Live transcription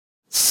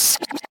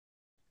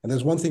And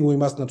there's one thing we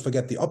must not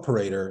forget: the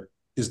operator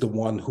is the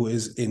one who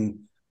is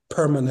in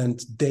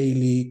permanent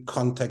daily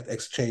contact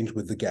exchange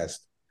with the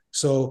guest.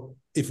 So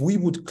if we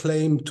would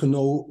claim to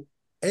know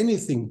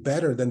anything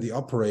better than the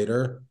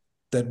operator,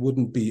 that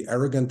wouldn't be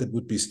arrogant, that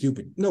would be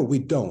stupid. No, we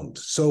don't.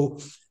 So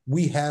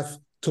we have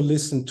to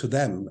listen to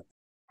them.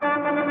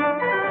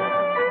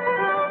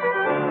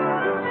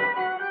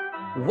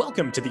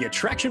 Welcome to the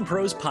Attraction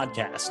Pros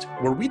podcast,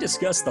 where we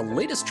discuss the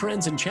latest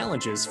trends and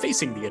challenges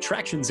facing the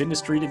attractions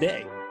industry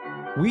today.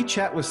 We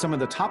chat with some of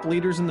the top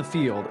leaders in the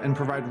field and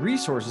provide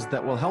resources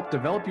that will help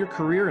develop your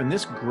career in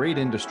this great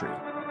industry.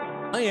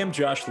 I am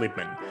Josh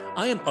Liebman.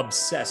 I am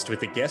obsessed with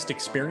the guest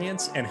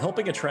experience and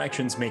helping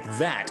attractions make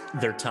that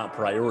their top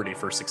priority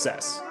for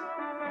success.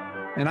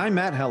 And I'm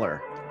Matt Heller.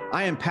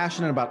 I am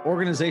passionate about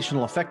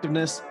organizational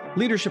effectiveness,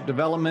 leadership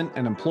development,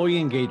 and employee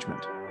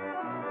engagement.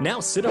 Now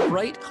sit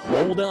upright,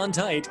 hold on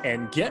tight,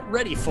 and get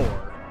ready for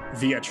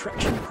the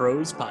Attraction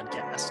Pros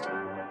podcast.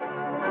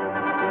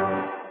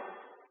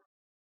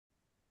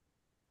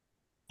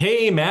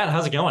 Hey, Matt,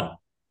 how's it going?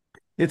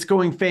 It's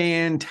going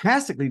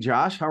fantastically,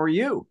 Josh. How are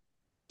you?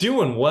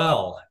 Doing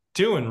well,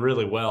 doing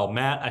really well.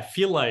 Matt, I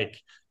feel like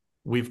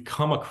we've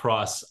come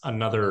across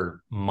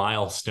another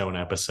milestone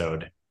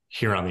episode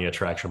here on the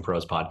Attraction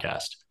Pros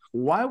podcast.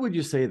 Why would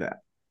you say that?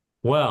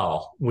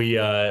 Well, we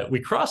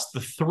crossed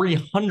the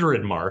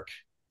 300 mark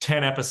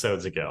 10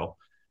 episodes ago,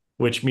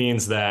 which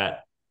means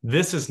that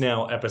this is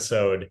now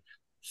episode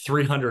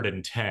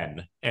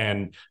 310.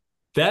 And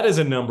that is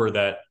a number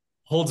that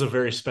holds a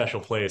very special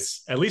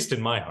place, at least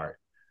in my heart.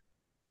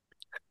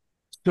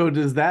 So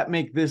does that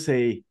make this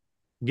a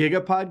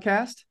Giga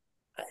podcast?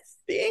 I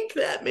think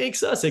that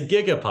makes us a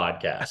Giga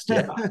podcast.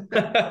 Yeah.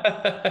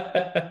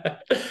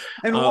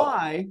 And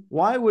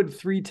why would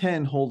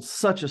 310 hold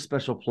such a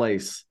special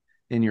place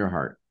in your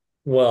heart?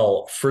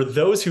 Well, for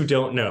those who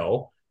don't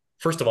know,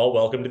 first of all,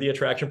 welcome to the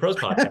Attraction Pros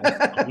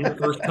podcast. Your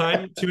first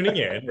time tuning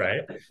in,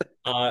 right?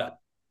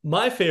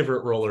 My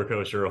favorite roller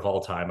coaster of all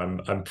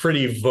time, I'm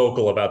pretty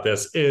vocal about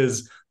this,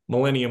 is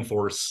Millennium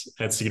Force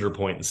at Cedar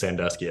Point in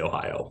Sandusky,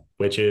 Ohio,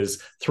 which is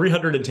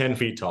 310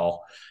 feet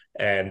tall.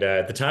 And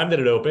at the time that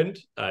it opened,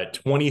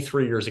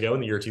 23 years ago in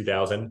the year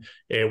 2000,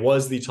 it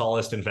was the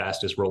tallest and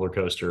fastest roller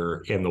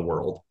coaster in the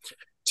world.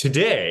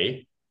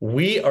 Today,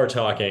 we are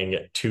talking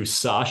to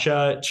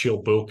Sascha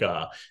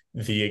Czibulka,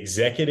 the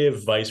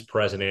executive vice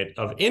president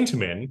of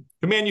Intamin,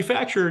 who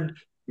manufactured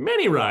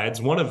many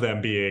rides, one of them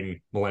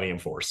being Millennium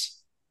Force.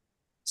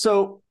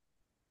 So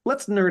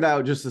let's nerd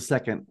out just a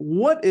second.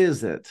 What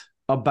is it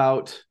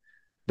about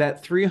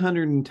that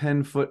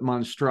 310-foot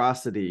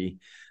monstrosity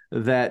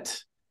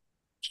that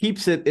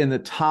keeps it in the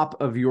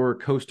top of your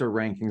coaster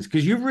rankings?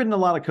 Because you've ridden a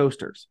lot of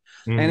coasters,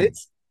 and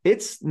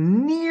it's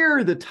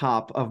near the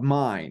top of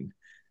mine,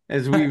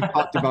 as we've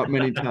talked about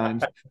many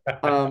times.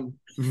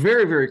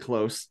 Very, very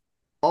close,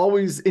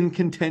 always in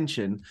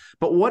contention.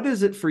 But what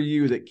is it for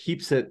you that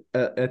keeps it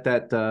at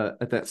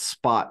that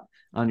spot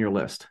on your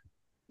list?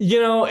 You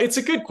know, it's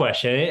a good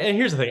question. And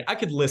here's the thing. I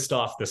could list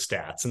off the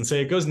stats and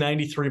say it goes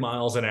 93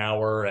 miles an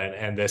hour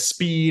and the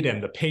speed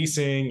and the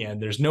pacing,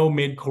 and there's no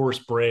mid-course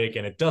break,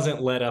 and it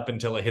doesn't let up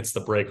until it hits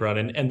the brake run.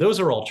 And those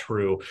are all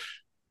true.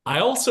 I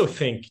also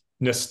think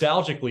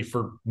nostalgically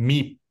for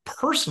me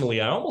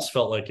personally, I almost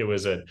felt like it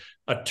was a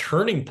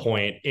turning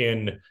point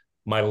in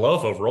my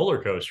love of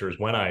roller coasters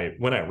when I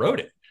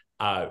rode it.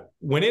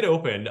 When it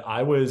opened,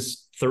 I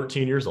was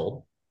 13 years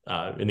old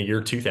in the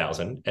year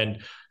 2000.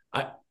 And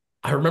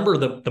I remember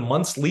the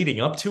months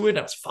leading up to it.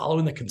 I was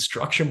following the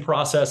construction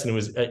process, and it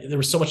was there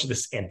was so much of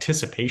this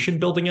anticipation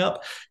building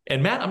up.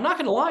 And Matt, I'm not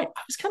going to lie,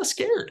 I was kind of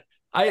scared.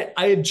 I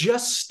had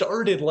just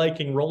started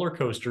liking roller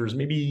coasters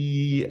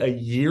maybe a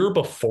year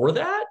before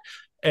that,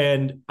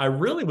 and I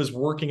really was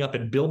working up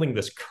and building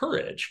this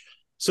courage.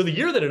 So the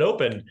year that it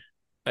opened,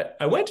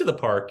 I went to the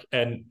park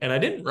and I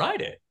didn't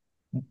ride it.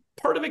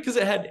 Part of it because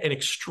it had an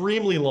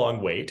extremely long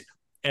wait.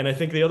 And I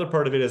think the other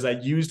part of it is I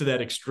used that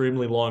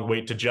extremely long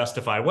wait to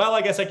justify, well,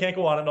 I guess I can't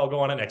go on it. I'll go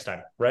on it next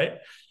time, right?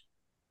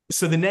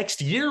 So the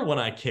next year when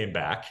I came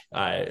back,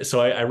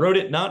 I rode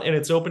it not in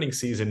its opening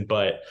season,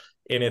 but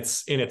in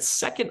its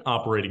second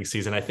operating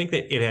season. I think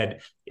that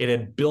it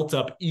had built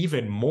up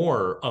even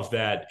more of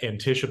that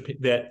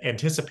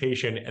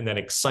anticipation and that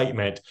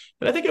excitement.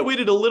 And I think I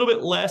waited a little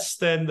bit less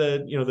than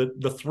the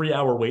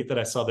 3-hour wait that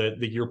I saw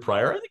the year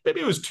prior. I think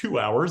maybe it was 2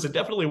 hours. It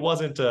definitely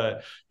wasn't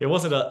a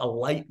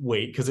light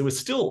wait, because it was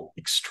still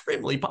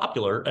extremely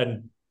popular.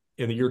 And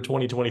in the year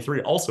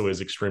 2023 also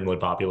is extremely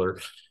popular.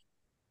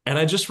 And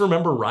I just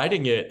remember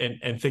riding it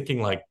and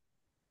thinking, like,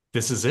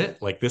 this is it.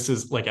 Like, this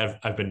is like,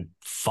 I've been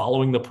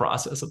following the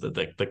process of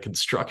the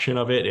construction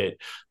of it.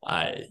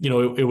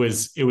 It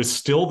was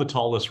still the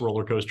tallest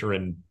roller coaster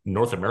in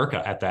North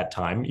America at that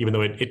time, even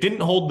though it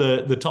didn't hold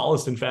the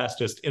tallest and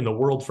fastest in the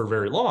world for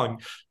very long.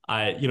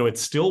 It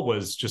still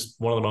was just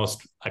one of the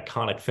most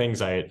iconic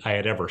things I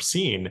had ever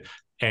seen.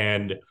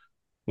 And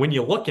when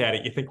you look at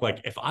it, you think,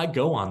 like, if I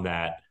go on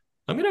that,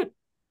 I'm gonna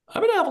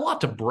have a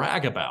lot to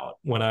brag about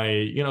when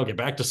I, get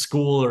back to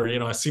school, or,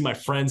 I see my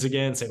friends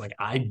again, say, like,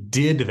 I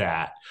did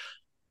that.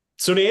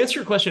 So to answer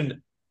your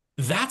question,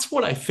 that's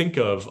what I think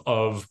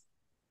of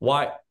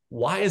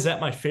why is that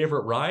my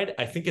favorite ride?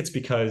 I think it's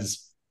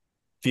because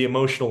the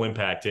emotional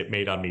impact it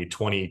made on me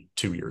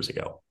 22 years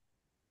ago.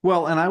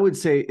 Well, and I would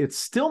say it's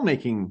still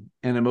making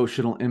an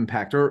emotional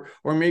impact, or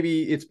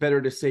maybe it's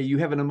better to say you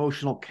have an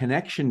emotional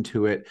connection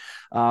to it.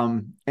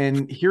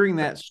 And hearing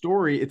that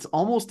story, it's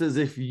almost as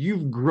if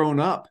you've grown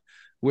up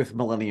with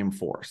Millennium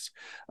Force.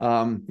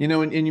 And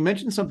you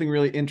mentioned something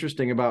really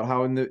interesting about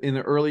how in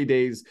the early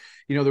days,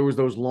 there was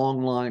those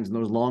long lines and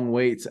those long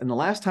waits. And the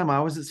last time I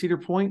was at Cedar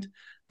Point,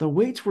 the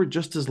waits were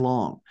just as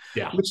long,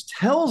 which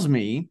tells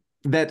me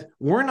that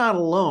we're not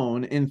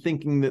alone in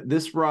thinking that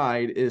this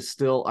ride is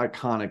still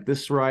iconic.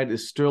 This ride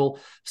is still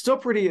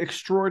pretty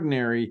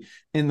extraordinary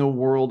in the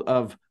world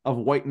of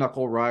white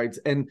knuckle rides.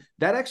 And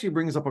that actually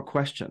brings up a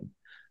question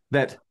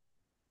that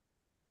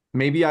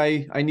maybe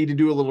I need to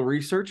do a little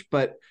research,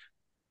 but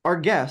our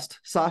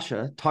guest,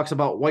 Sascha, talks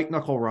about white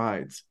knuckle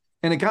rides.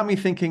 And it got me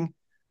thinking,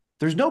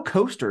 there's no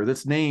coaster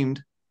that's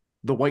named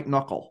the white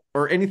knuckle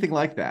or anything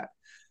like that.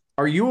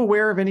 Are you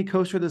aware of any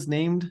coaster that's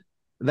named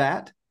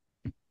that?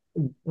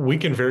 We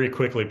can very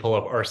quickly pull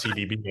up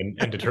RCDB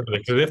and determine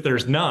it. Because if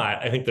there's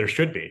not, I think there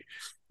should be.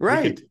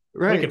 Right.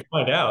 We could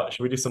find out.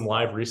 Should we do some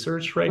live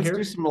research here? Let's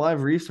do some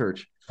live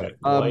research. Right.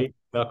 White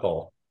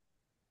knuckle.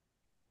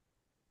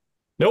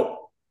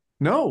 Nope.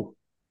 No.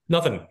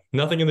 Nothing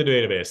in the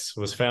database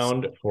was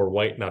found for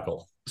white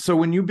knuckle. So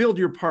when you build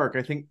your park,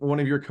 I think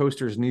one of your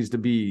coasters needs to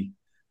be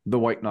the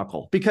white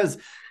knuckle, because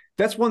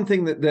that's one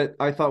thing that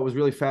I thought was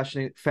really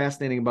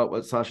fascinating about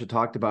what Sascha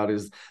talked about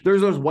is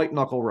there's those white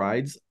knuckle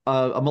rides.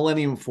 A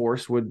Millennium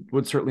Force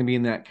would certainly be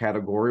in that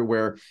category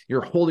where you're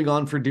holding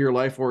on for dear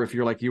life, or if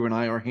you're like you and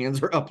I, our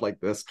hands are up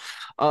like this.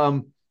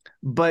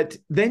 But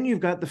then you've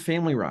got the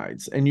family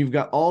rides, and you've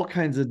got all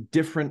kinds of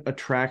different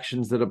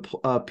attractions that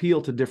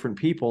appeal to different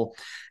people.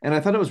 And I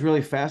thought it was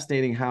really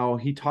fascinating how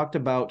he talked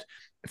about,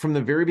 from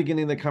the very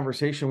beginning of the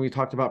conversation, we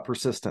talked about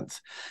persistence,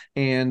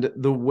 and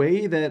the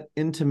way that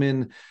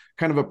Intamin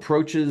kind of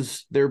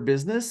approaches their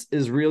business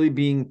is really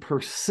being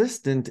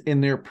persistent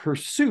in their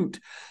pursuit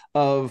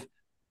of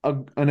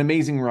an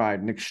amazing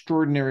ride, an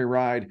extraordinary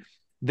ride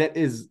that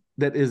is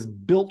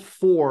built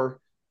for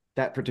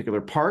that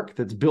particular park,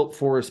 that's built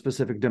for a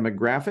specific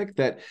demographic,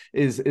 that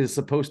is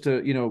supposed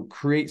to,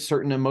 create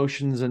certain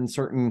emotions and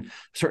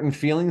certain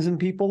feelings in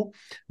people.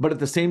 But at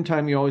the same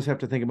time, you always have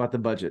to think about the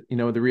budget,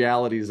 the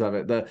realities of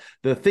it,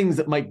 the things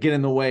that might get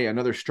in the way,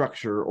 another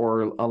structure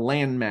or a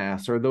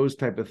landmass or those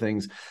type of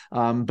things.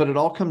 But it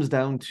all comes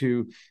down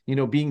to,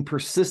 being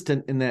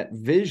persistent in that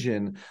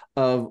vision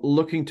of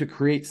looking to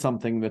create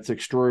something that's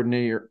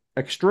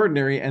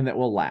extraordinary and that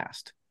will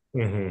last.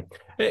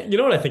 Mm-hmm. You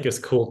know what I think is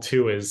cool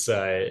too is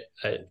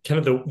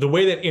kind of the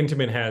way that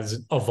Intamin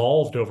has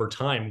evolved over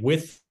time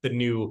with the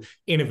new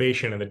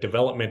innovation and the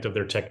development of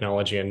their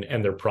technology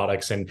and their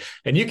products, and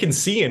you can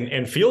see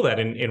and feel that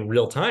in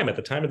real time. At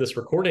the time of this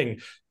recording,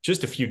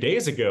 just a few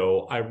days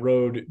ago, I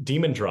rode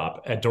Demon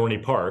Drop at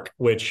Dorney Park,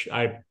 which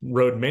I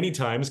rode many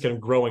times, kind of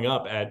growing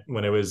up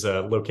when I was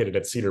located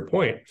at Cedar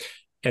Point,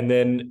 and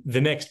then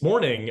the next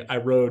morning I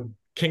rode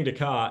King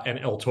Dakar and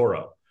El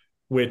Toro,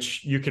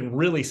 which you can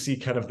really see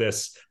kind of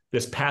this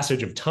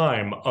passage of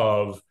time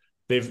of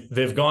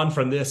they've gone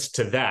from this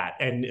to that,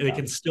 and they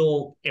can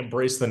still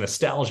embrace the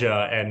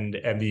nostalgia and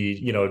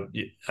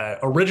the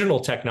original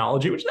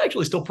technology, which is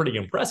actually still pretty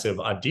impressive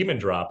on Demon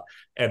Drop.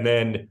 And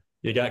then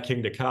you got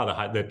King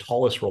Dakar, the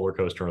tallest roller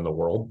coaster in the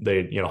world,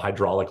 the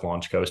hydraulic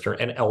launch coaster,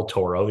 and El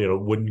Toro,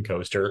 wooden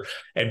coaster,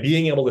 and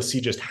being able to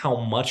see just how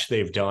much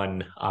they've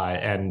done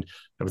and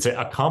I would say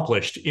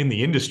accomplished in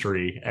the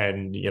industry,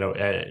 and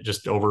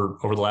just over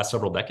the last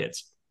several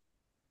decades.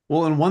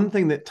 Well, and one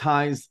thing that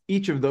ties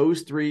each of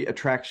those three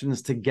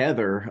attractions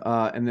together,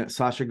 and that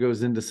Sascha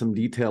goes into some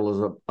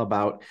details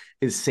about,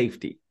 is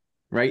safety.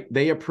 Right?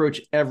 They approach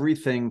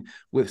everything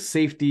with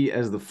safety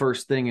as the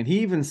first thing. And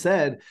he even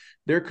said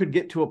there could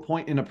get to a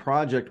point in a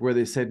project where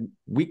they said,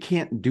 we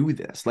can't do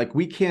this. Like,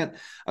 we can't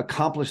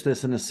accomplish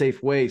this in a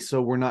safe way,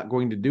 so we're not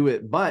going to do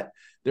it. But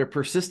their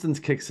persistence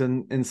kicks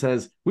in and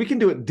says, we can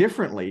do it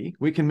differently.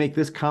 We can make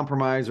this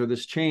compromise or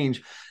this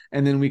change,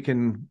 and then we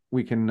can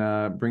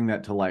bring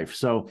that to life.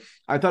 So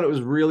I thought it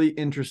was really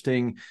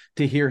interesting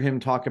to hear him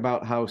talk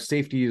about how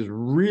safety is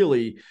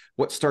really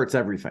what starts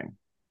everything.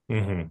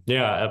 Mm-hmm.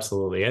 Yeah,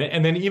 absolutely.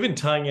 And then even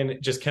tying in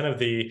just kind of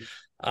the,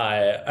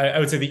 I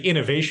would say the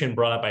innovation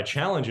brought up by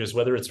challenges,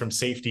 whether it's from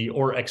safety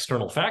or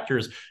external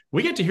factors,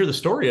 we get to hear the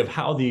story of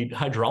how the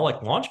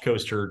hydraulic launch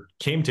coaster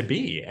came to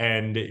be.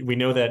 And we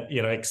know that,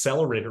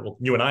 Accelerator, well,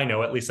 you and I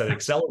know at least that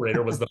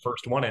Accelerator was the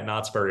first one at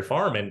Knott's Berry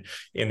Farm in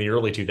the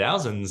early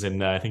 2000s.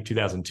 And I think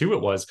 2002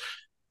 it was.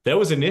 That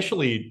was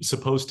initially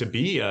supposed to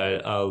be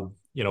a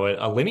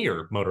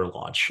linear motor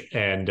launch,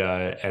 and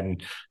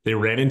they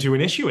ran into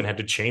an issue and had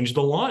to change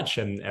the launch,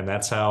 and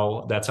that's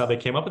how they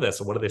came up with this.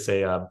 So what do they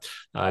say?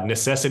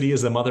 Necessity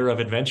is the mother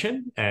of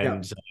invention,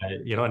 and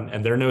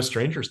and they're no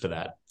strangers to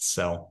that.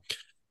 So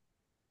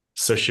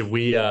should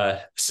we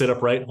sit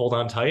upright, hold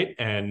on tight,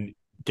 and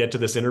get to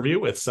this interview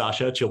with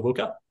Sascha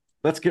Czibulka?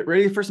 Let's get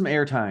ready for some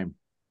airtime.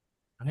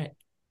 All right.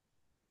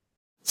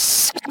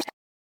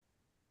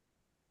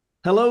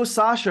 Hello,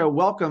 Sascha.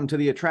 Welcome to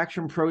the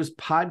Attraction Pros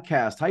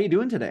podcast. How are you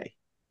doing today?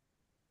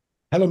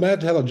 Hello,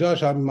 Matt. Hello,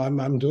 Josh.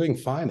 I'm doing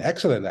fine.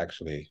 Excellent,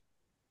 actually.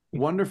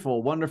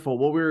 Wonderful, wonderful.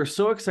 Well, we're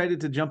so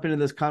excited to jump into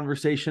this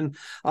conversation.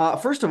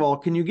 First of all,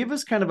 can you give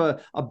us kind of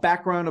a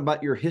background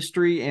about your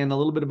history and a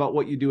little bit about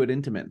what you do at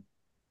Intamin?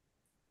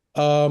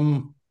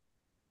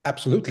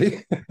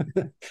 Absolutely.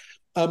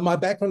 My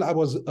background, I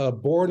was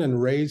born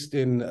and raised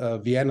in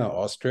Vienna,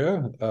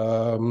 Austria.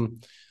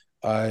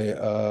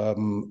 I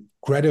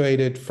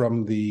graduated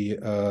from the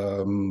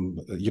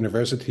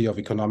University of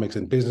Economics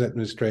and Business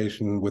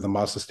Administration with a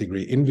master's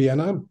degree in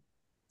Vienna.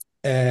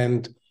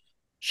 And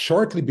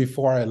shortly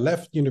before I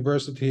left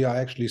university,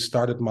 I actually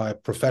started my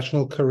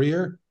professional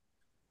career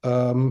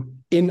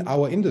in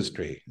our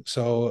industry.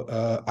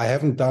 So I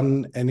haven't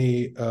done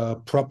any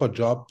proper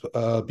job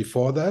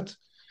before that.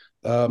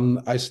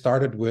 I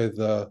started with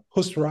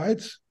Hus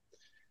Rides.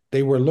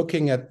 They were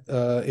looking at,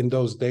 in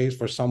those days,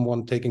 for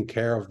someone taking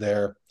care of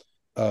their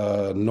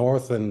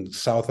North and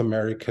South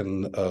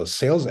American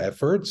sales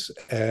efforts.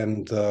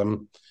 And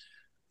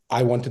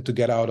I wanted to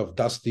get out of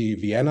dusty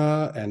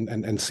Vienna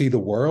and see the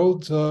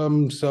world.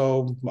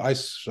 So I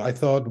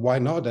thought, why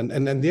not?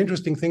 And the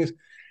interesting thing is,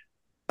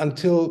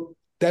 until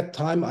that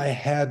time, I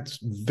had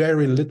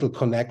very little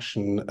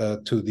connection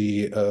to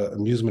the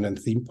amusement and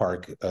theme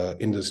park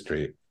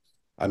industry.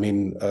 I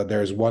mean,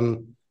 there's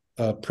one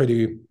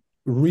pretty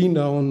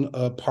renowned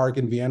park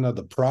in Vienna,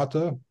 the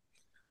Prater.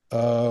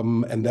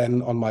 And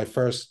then on my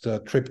first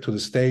trip to the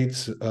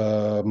States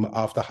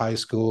after high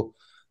school,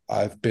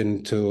 I've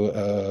been to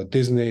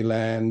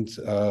Disneyland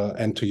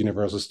and to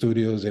Universal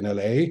Studios in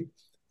LA.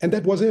 And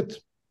that was it.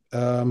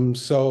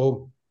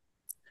 So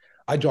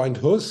I joined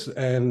Hus,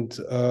 and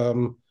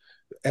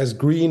as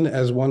green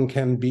as one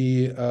can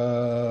be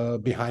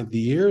behind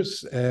the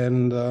ears.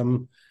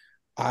 And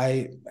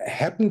I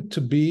happened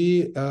to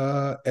be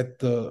at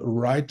the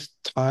right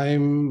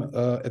time,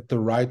 at the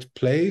right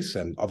place,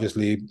 and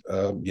obviously,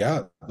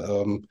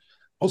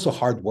 also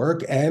hard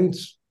work and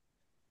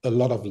a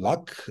lot of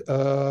luck.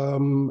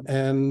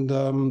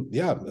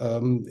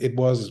 It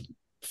was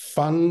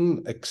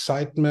fun,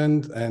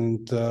 excitement,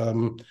 and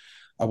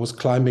I was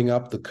climbing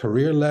up the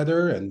career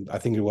ladder. And I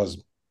think it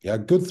was a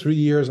good 3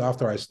 years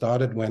after I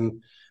started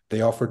when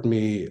they offered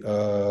me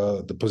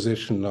the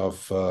position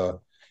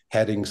of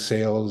heading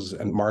sales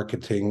and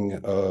marketing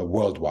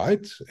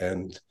worldwide.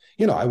 And,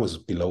 I was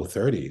below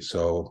 30.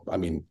 So, I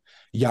mean,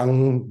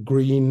 young,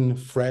 green,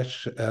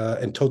 fresh,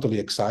 and totally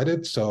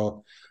excited.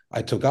 So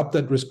I took up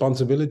that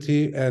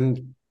responsibility.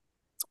 And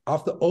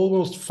after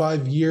almost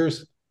 5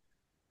 years,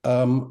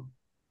 I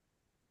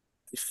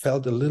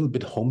felt a little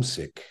bit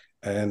homesick.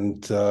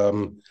 And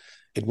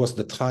it was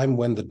the time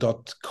when the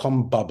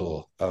dot-com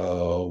bubble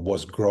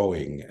was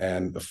growing.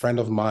 And a friend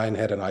of mine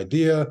had an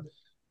idea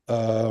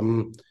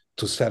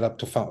to set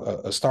up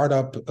a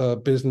startup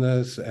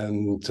business,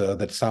 and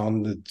that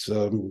sounded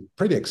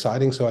pretty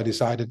exciting. So I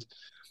decided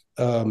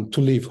to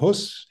leave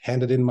Hus,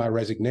 handed in my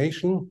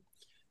resignation,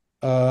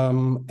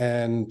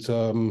 started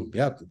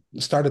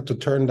to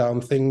turn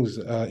down things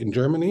in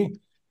Germany.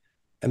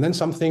 And then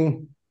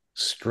something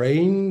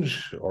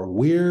strange or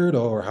weird,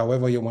 or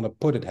however you want to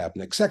put it,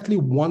 happened. Exactly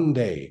one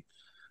day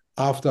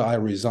after I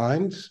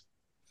resigned,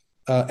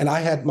 and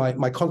I had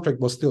my contract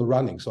was still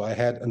running, so I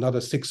had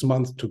another 6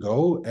 months to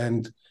go,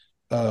 and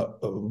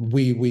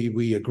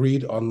we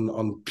agreed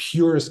on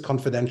purest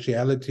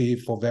confidentiality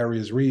for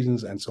various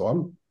reasons and so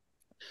on.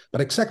 But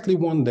exactly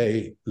one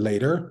day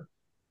later,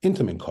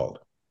 Intamin called,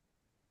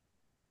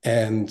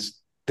 and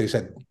they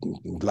said,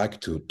 "We'd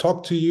like to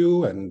talk to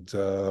you," and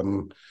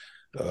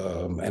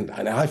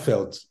I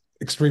felt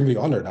extremely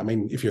honored. I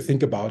mean, if you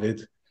think about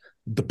it,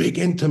 the big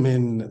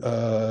Intamin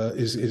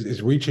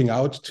is reaching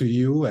out to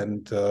you,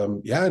 and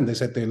and they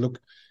said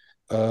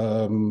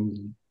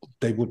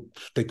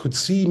they could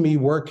see me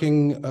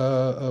working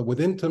with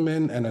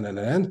Intamin, and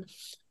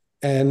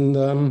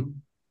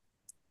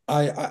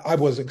I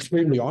was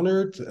extremely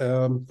honored,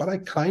 but I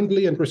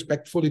kindly and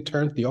respectfully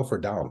turned the offer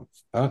down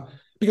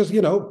because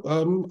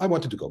I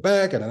wanted to go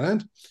back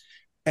and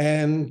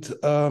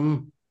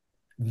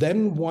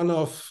then one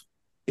of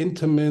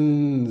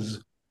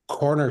Intamin's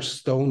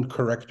cornerstone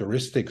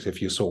characteristics,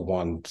 if you so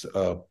want,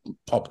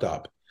 popped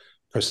up: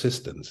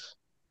 persistence.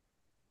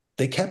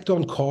 They kept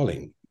on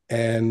calling,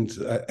 and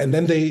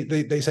then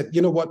they said,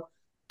 "You know what?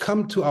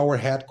 Come to our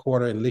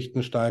headquarters in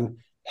Liechtenstein,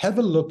 have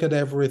a look at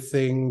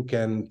everything."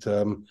 And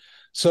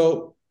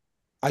so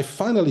I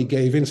finally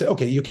gave in, said,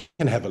 "Okay, you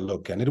can have a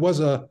look." And it was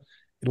a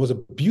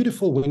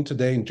beautiful winter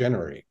day in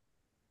January,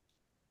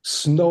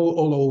 snow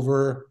all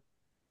over,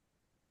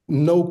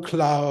 no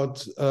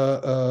clouds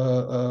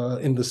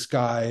in the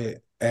sky,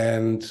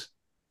 and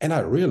I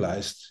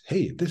realized,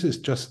 hey, this is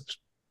just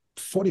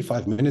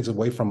 45 minutes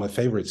away from my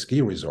favorite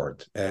ski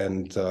resort,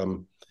 and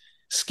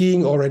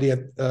skiing already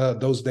at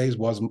those days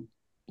was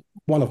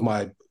one of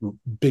my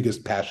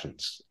biggest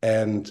passions.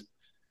 And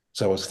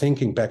so I was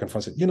thinking back and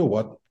forth, said, you know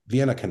what,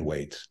 Vienna can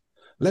wait.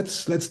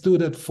 let's do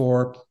that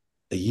for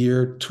a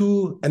year,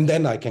 two, and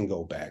then I can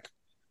go back.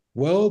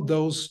 Well,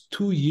 those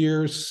 2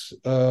 years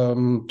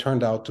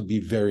turned out to be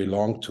very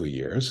long 2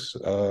 years.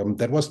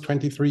 That was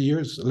 23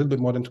 years, a little bit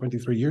more than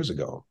 23 years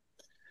ago.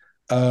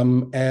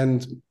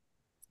 And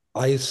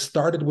I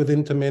started with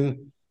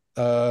Intamin.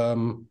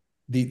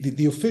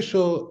 The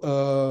official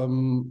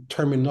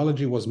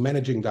terminology was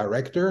managing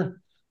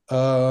director.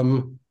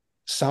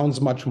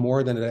 Sounds much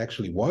more than it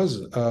actually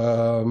was.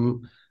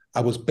 I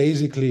was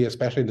basically,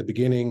 especially in the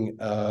beginning,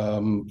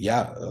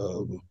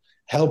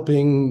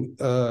 helping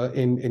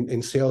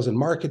in sales and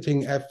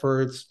marketing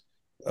efforts,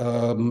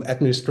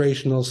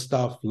 administrational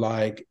stuff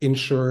like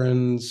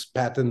insurance,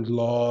 patent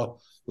law,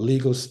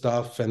 legal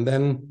stuff. And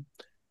then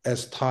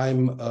as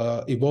time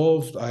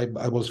evolved,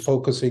 I was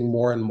focusing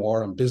more and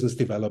more on business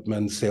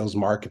development, sales,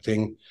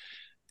 marketing,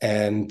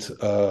 and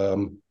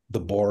the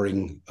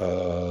boring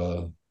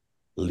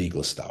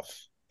legal stuff.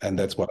 And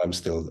that's what I'm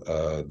still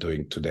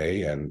doing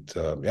today. And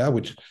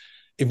which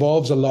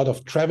involves a lot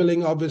of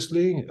traveling,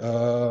 obviously,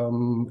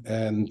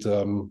 and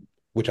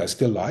which I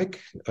still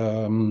like.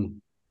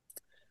 And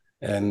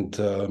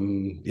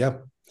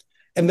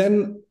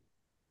then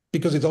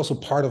because it's also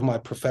part of my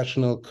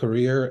professional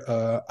career,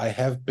 I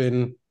have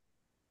been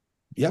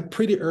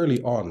pretty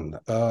early on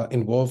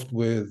involved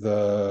with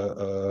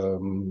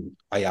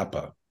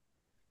IAPA.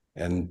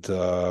 And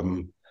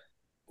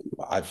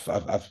I've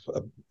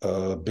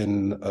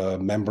been a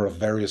member of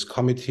various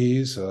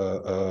committees,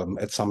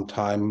 at some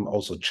time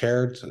also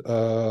chaired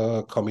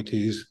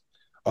committees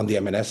on the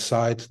M&S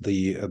side,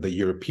 the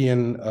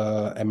European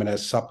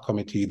M&S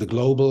subcommittee, the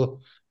Global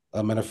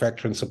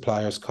Manufacturing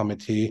Suppliers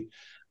Committee.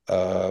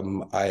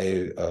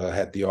 I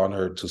had the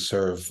honor to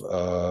serve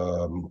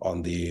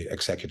on the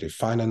Executive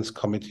Finance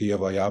Committee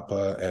of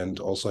IAPA, and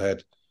also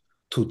had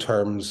 2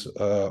 terms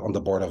on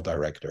the Board of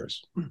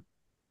Directors.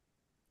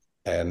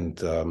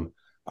 And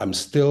I'm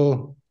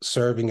still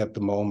serving at the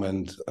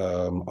moment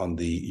on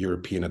the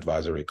European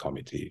Advisory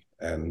Committee.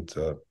 And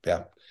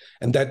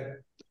and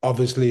that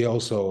obviously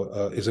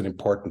also is an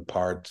important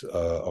part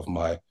of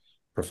my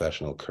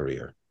professional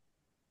career.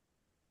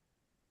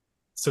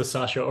 So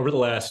Sascha, over the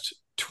last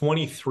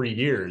 23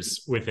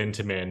 years with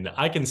Intamin,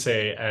 I can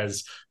say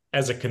as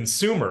a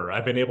consumer,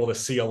 I've been able to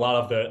see a lot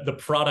of the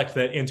product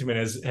that Intamin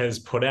has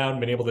put out,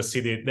 and been able to see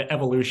the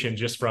evolution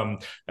just from,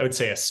 I would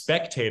say, a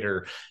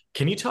spectator.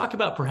 Can you talk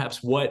about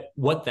perhaps what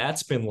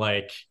that's been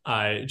like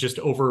just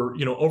over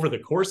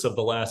the course of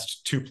the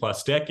last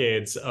 2+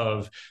 decades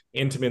of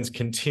Intamin's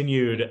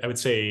continued, I would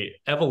say,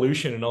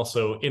 evolution and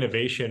also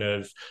innovation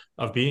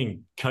of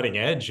being cutting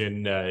edge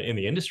in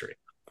the industry?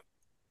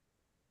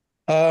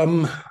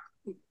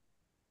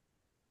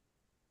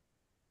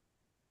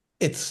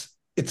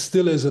 It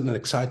still is an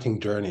exciting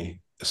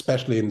journey,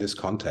 especially in this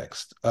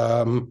context.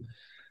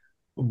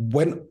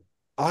 When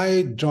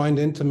I joined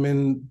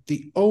Intamin,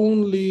 the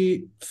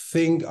only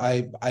thing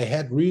I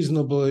had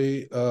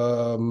reasonably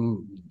well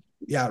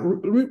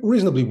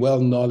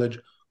knowledge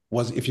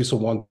was, if you so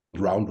want,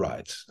 round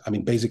rides. I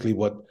mean, basically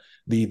what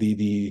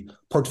the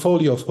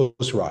portfolio of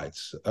hose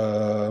rides.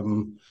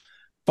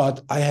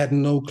 But I had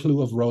no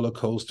clue of roller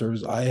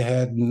coasters. I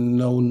had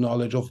no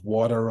knowledge of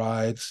water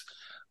rides,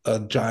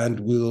 giant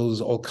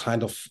wheels, all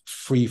kind of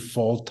free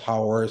fall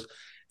towers,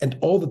 and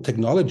all the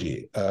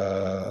technology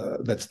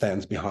that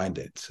stands behind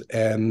it.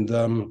 And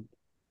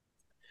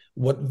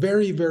what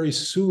very, very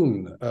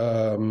soon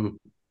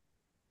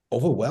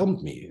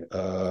overwhelmed me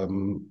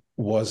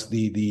was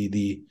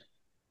the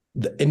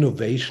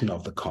innovation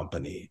of the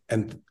company,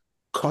 and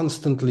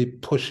constantly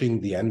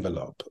pushing the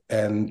envelope.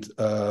 And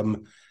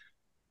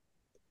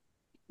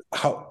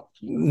how,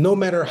 no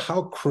matter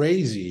how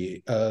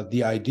crazy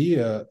the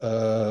idea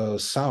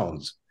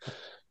sounds,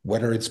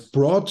 whether it's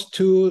brought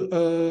to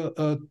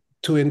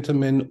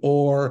Intamin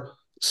or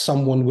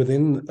someone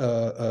within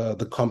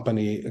the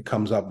company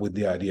comes up with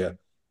the idea,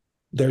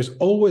 there's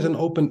always an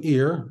open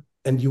ear,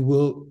 and you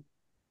will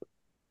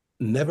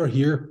never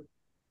hear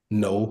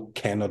no,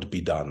 cannot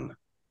be done.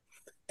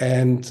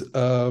 And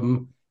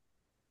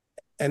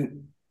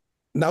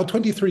now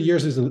 23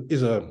 years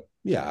is a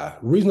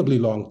reasonably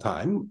long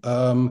time.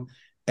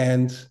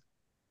 And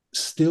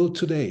still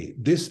today,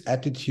 this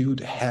attitude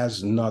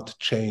has not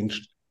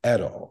changed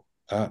at all.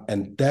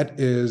 And that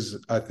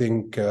is, I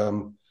think,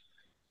 one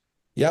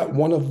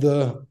of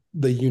the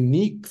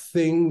unique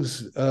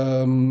things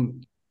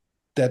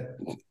that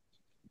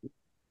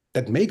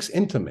makes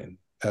Intamin.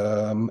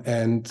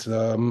 And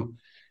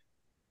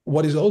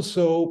what is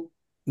also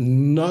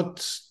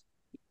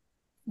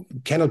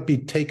cannot be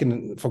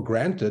taken for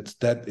granted,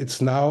 that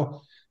it's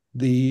now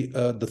the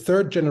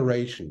third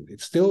generation.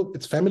 It's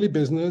family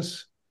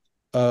business,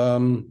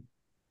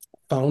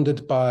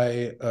 founded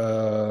by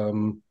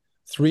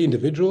 3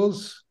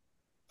 individuals.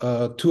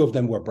 2 of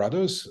them were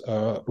brothers,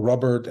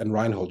 Robert and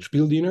Reinhold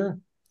Spieldiener.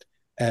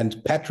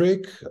 And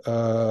Patrick,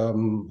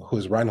 who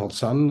is Reinhold's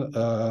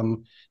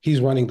son,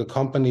 he's running the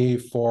company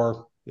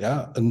for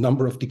a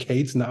number of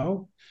decades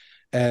now.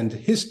 And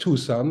his 2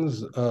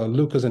 sons,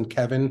 Lucas and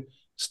Kevin,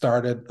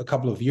 started a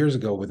couple of years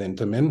ago with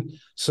Intamin.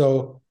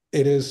 So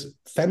it is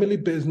family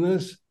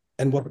business,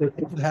 and what they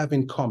have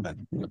in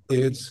common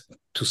is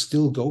to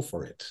still go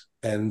for it.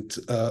 And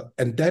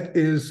that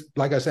is,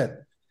 like I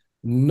said,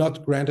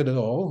 not granted at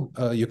all.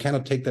 You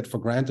cannot take that for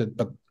granted.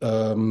 But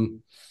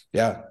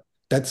yeah,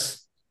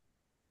 that's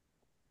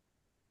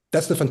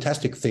the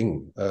fantastic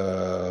thing,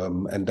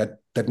 and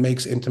that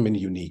makes Intamin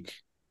unique.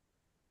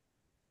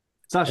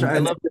 Sascha, I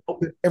love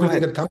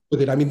everything that comes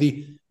with it. I mean,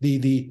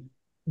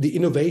 the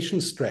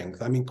innovation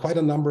strength. I mean, quite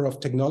a number of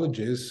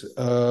technologies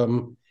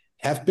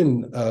have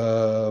been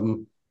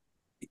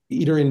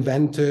either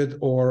invented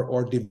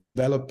or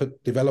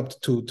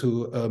developed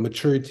to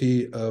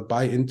maturity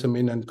by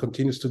Intamin, and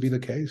continues to be the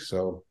case.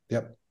 So,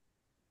 yep.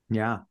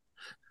 Yeah.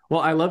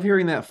 Well, I love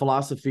hearing that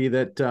philosophy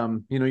that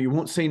you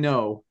won't say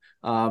no.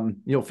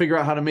 You'll figure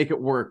out how to make it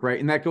work, right?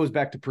 And that goes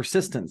back to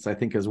persistence, I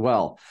think, as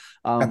well.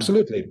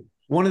 Absolutely.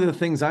 One of the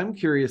things I'm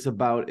curious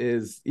about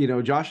is,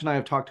 Josh and I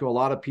have talked to a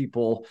lot of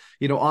people,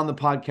 on the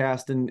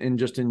podcast and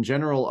just in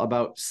general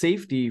about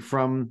safety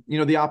from,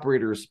 the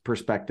operator's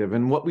perspective,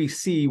 and what we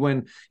see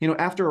when,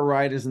 after a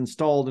ride is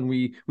installed and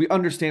we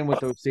understand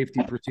what those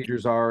safety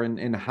procedures are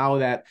and how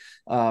that,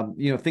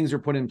 things are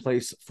put in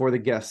place for the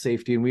guest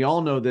safety. And we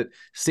all know that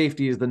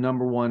safety is the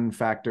number one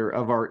factor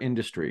of our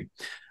industry.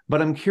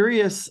 But I'm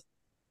curious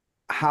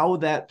how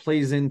that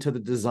plays into the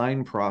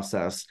design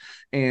process.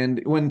 And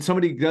when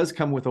somebody does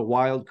come with a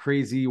wild,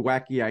 crazy,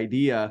 wacky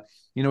idea,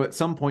 at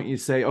some point you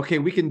say, okay,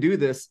 we can do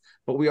this,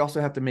 but we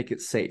also have to make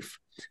it safe.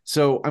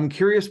 So I'm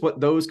curious what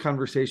those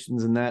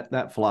conversations and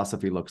that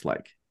philosophy looks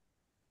like.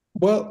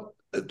 Well,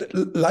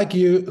 like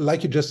you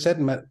just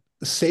said, Matt,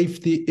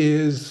 safety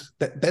is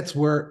that's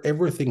where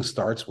everything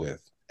starts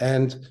with.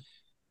 And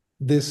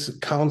this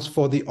counts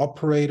for the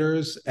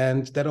operators,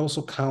 and that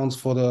also counts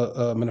for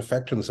the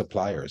manufacturing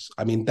suppliers.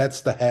 I mean,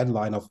 that's the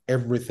headline of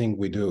everything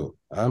we do.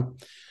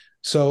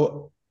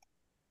 So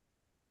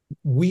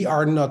we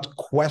are not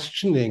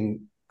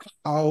questioning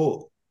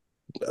how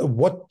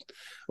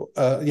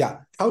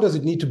does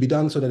it need to be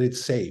done so that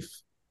it's safe.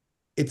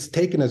 It's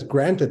taken as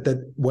granted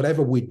that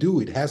whatever we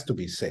do, it has to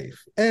be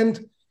safe. And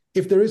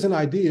if there is an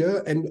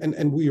idea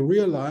and we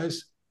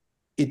realize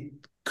it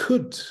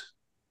could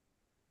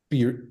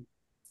be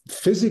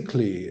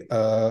physically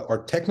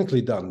or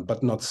technically done,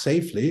 but not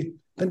safely,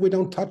 then we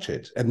don't touch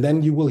it. And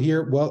then you will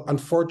hear, well,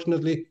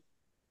 unfortunately,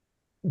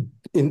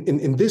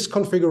 in this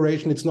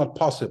configuration, it's not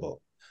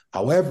possible.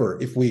 However,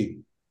 if we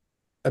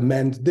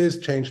amend this,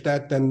 change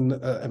that, then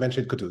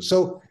eventually it could do.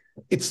 So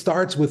it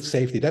starts with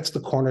safety. That's the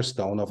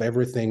cornerstone of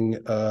everything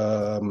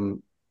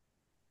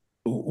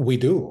we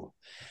do.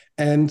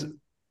 And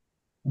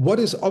what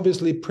is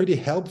obviously pretty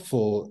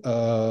helpful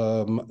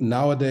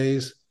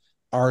nowadays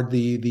are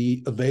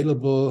the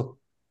available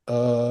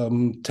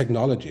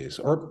technologies.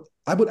 Or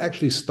I would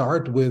actually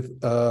start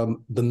with the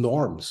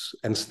norms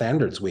and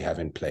standards we have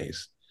in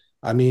place.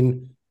 I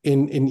mean,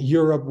 in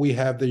Europe, we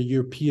have the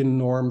European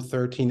norm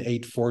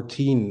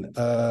 13814,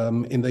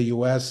 in the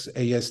US,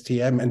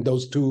 ASTM, and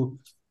those two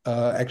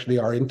actually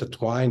are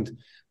intertwined.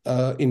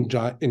 In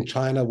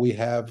China, we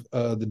have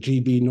the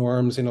GB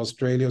norms, in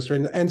Australia,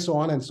 and so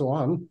on and so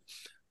on.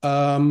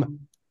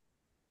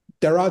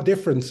 There are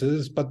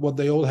differences, but what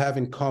they all have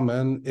in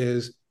common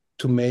is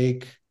to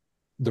make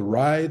the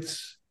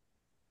rides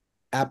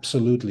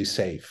absolutely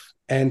safe.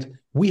 And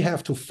we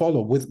have to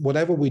follow with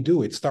whatever we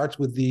do. It starts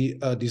with the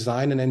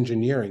design and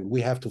engineering.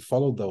 We have to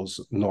follow those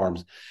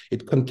norms.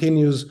 It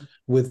continues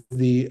with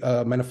the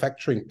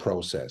manufacturing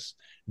process.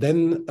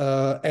 Then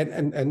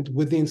and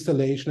with the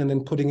installation and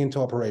then putting into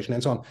operation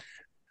and so on.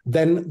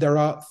 Then there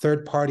are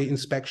third-party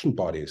inspection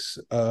bodies.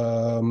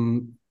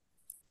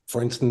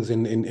 For instance,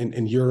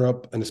 in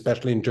Europe and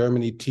especially in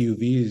Germany,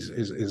 TÜV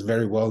is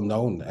very well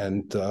known,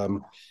 and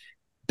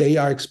they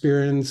are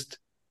experienced.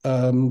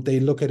 They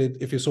look at it,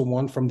 if you so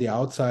want, from the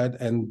outside,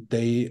 and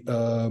they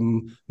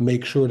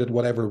make sure that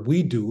whatever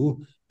we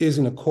do is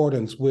in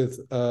accordance with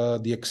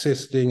the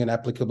existing and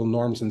applicable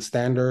norms and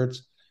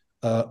standards,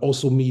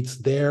 also meets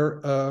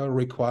their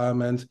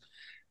requirements.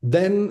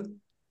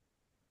 Then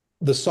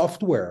the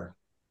software,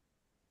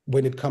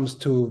 when it comes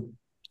to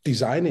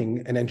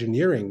designing and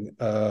engineering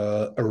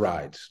a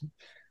ride.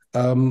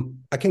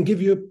 I can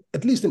give you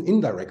at least an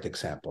indirect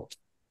example.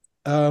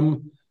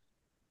 10,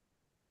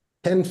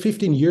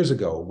 15 years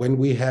ago, when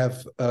we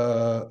have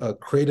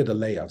created a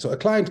layout. So a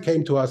client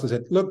came to us and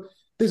said, look,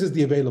 this is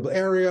the available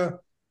area.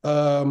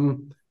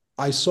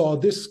 I saw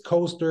this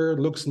coaster,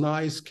 looks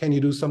nice. Can you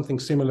do something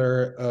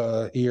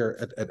similar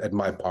here at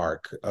my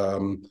park?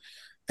 And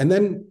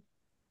then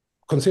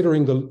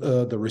considering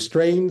the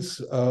restraints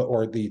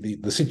or the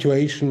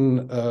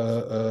situation,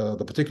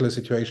 the particular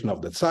situation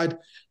of that site,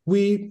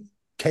 we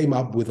came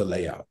up with a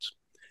layout.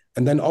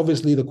 And then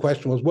obviously the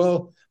question was,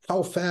 well,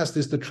 how fast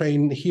is the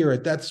train here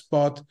at that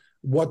spot?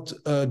 What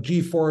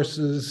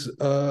G-forces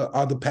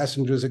are the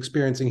passengers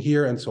experiencing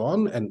here, and so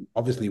on? And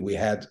obviously we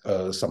had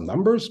some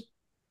numbers.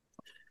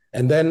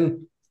 And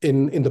then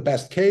in the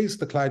best case,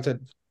 the client said,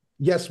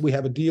 yes, we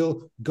have a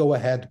deal, go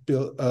ahead,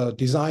 build,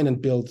 design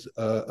and build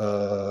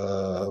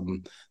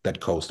that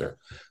coaster.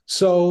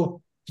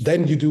 So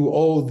then you do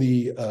all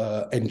the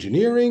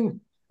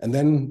engineering, and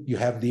then you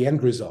have the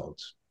end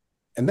result.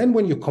 And then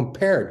when you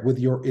compare it with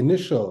your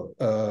initial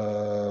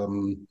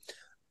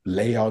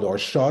layout or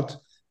shot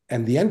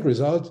and the end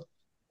result,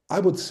 I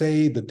would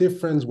say the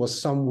difference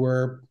was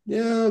somewhere,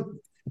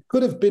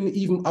 could have been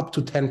even up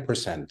to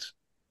 10%.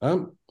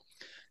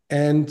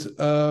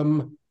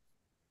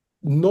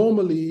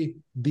 Normally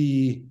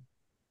the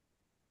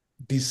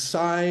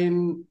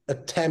design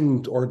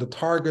attempt or the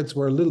targets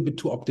were a little bit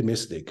too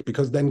optimistic,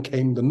 because then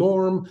came the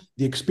norm,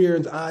 the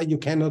experience, you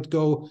cannot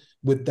go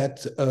with that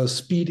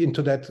speed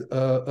into that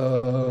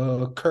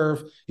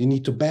curve, you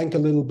need to bank a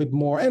little bit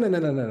more,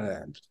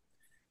 and.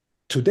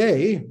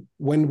 Today,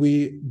 when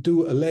we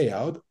do a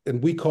layout,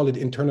 and we call it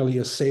internally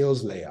a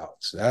sales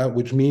layout,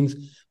 which means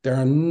there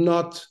are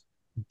not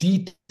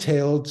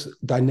detailed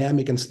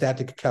dynamic and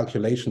static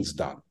calculations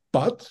done,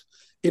 but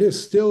it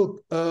is still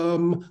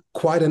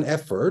quite an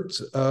effort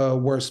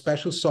where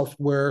special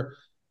software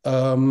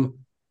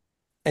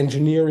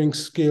engineering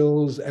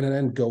skills and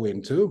then go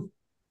into.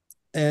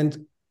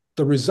 And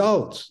the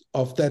result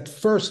of that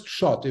first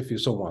shot, if you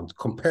so want,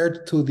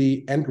 compared to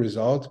the end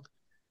result,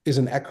 is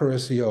an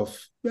accuracy of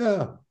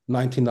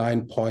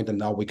 99 point, and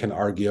now we can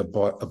argue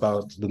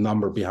about the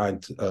number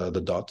behind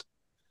the dot.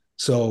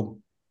 So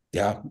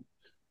yeah,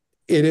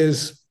 it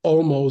is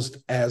almost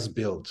as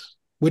built,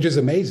 which is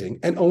amazing,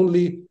 and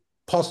only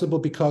possible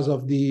because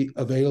of the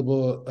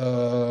available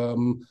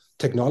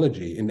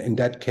technology, in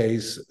that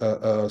case,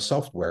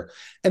 software.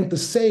 And the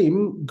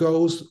same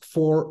goes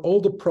for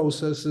all the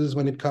processes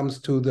when it comes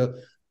to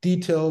the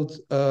detailed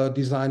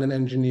design and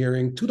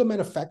engineering, to the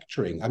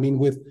manufacturing. I mean,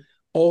 with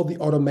all the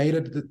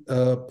automated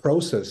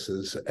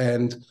processes,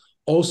 and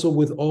also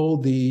with all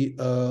the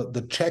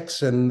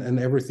checks and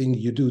everything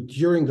you do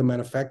during the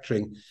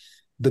manufacturing,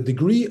 the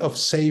degree of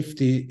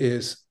safety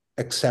is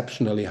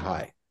exceptionally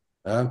high.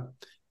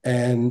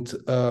 And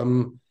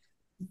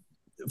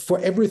for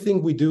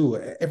everything we do,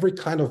 every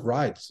kind of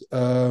ride,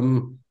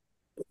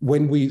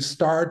 when we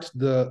start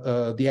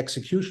the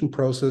execution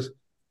process,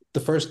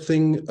 the first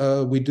thing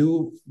we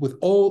do with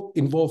all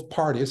involved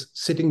parties,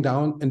 sitting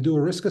down and do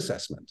a risk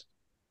assessment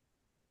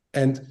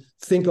and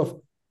think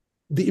of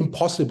the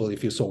impossible,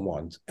 if you so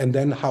want, and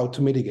then how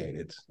to mitigate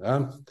it.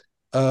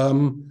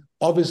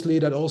 Obviously,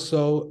 that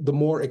also, the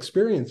more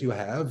experience you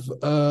have,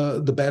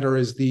 the better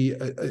is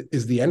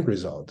the end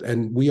result.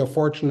 And we are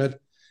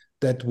fortunate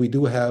that we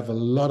do have a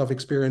lot of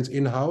experience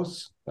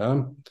in-house.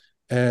 With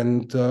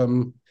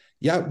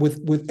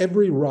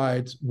every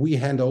ride we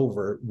hand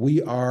over,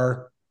 we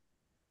are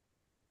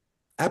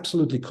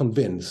absolutely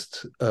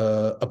convinced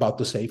about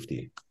the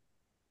safety,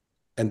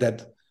 and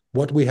that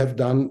what we have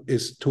done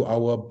is to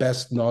our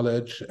best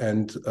knowledge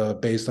and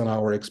based on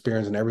our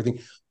experience and everything.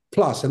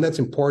 Plus, and that's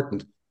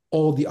important,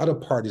 all the other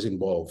parties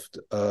involved,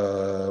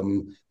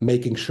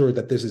 making sure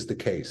that this is the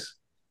case.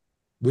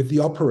 With the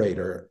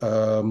operator,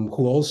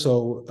 who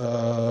also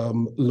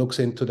looks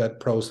into that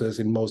process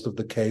in most of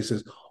the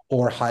cases,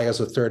 or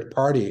hires a third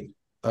party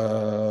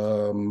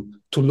to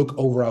look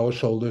over our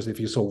shoulders, if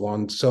you so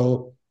want.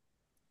 So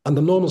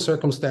under normal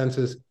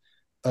circumstances,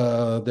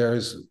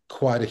 there's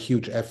quite a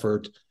huge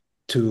effort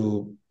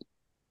to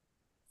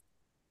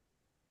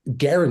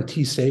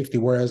guarantee safety,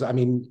 whereas, I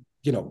mean,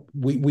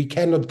 we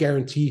cannot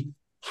guarantee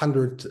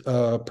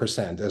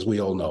 100%, as we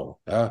all know.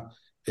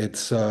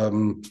 It's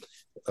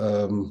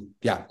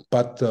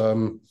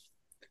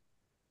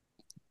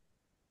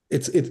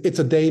it's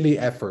a daily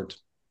effort.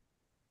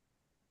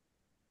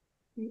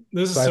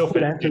 This is so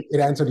it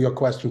answered your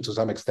question to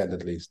some extent,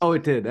 at least. Oh,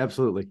 it did,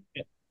 absolutely.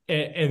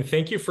 And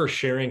thank you for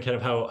sharing kind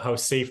of how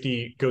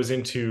safety goes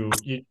into.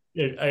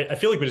 I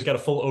feel like we just got a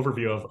full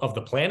overview of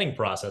the planning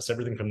process,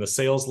 everything from the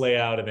sales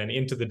layout and then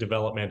into the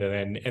development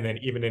and then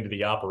even into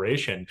the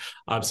operation.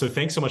 So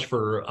thanks so much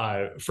for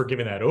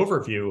giving that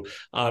overview.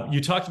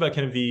 You talked about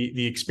kind of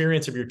the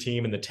experience of your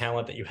team and the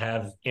talent that you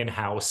have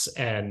in-house.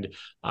 And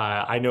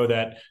I know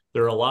that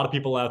there are a lot of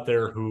people out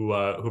there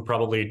who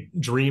probably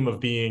dream of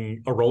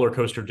being a roller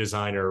coaster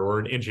designer or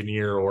an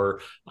engineer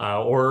or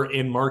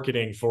in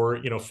marketing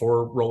for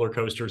roller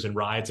coasters and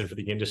rides and for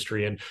the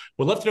industry. And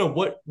would love to know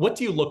what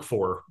do you look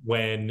for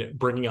when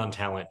bringing on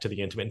talent to the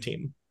Intamin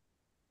team?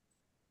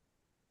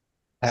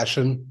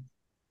 Passion.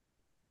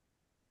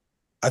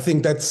 I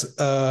think that's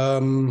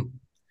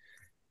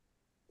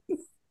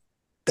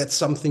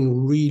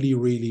something really,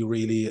 really,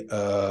 really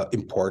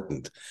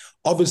important.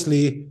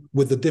 Obviously,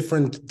 with the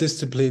different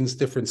disciplines,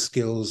 different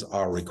skills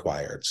are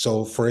required.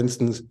 So, for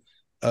instance,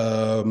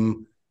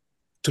 to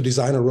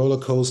design a roller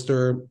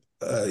coaster,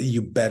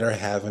 you better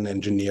have an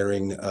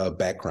engineering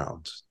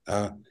background.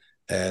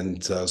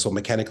 So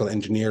mechanical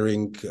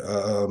engineering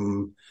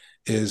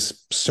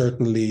is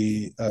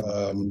certainly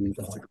a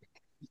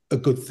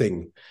good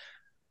thing.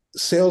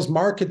 Sales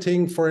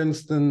marketing, for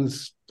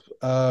instance,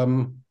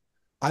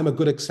 I'm a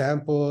good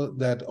example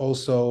that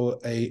also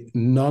a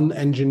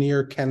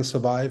non-engineer can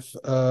survive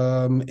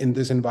in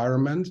this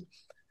environment.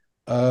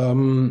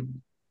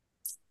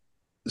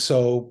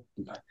 So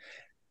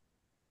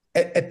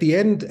at the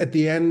end,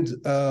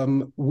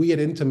 we at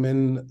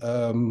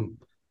Intamin,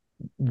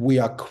 we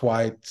are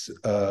quite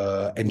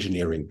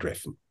engineering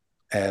driven,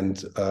 and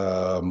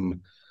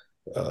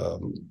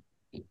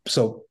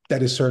so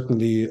that is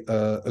certainly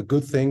a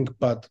good thing.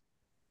 But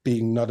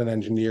being not an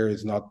engineer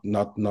is not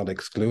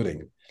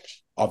excluding,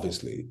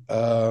 obviously.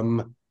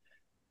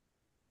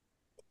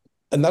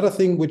 Another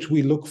thing which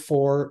we look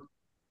for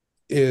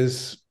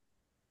is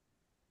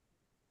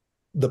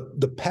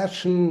the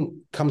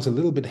passion comes a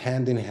little bit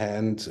hand in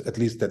hand, at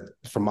least that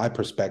from my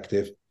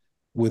perspective,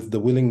 with the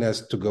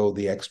willingness to go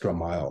the extra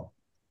mile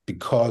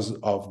because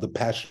of the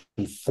passion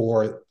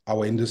for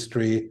our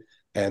industry.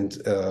 And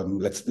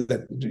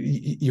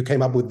you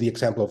came up with the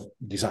example of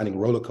designing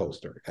roller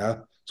coaster. Yeah?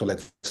 So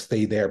let's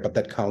stay there, but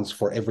that counts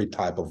for every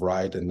type of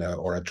ride and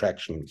or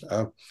attraction.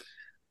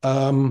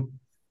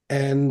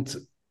 And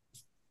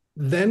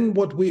then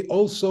what we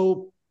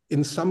also,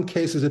 in some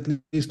cases at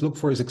least, look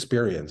for is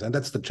experience. And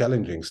that's the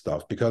challenging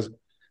stuff, because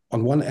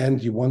on one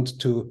end, you want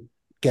to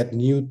get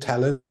new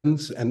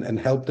talents and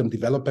help them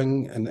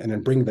developing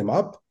and bring them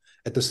up.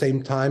 At the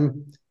same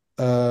time,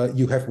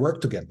 you have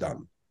work to get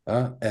done.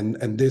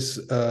 And this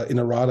in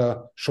a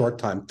rather short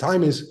time.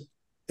 Time is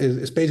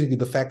basically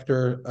the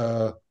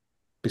factor,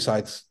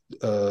 besides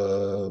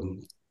too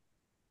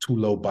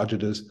low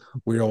budgets,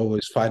 we're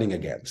always fighting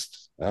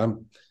against.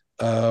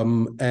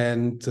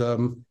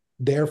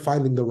 They're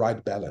finding the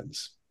right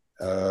balance.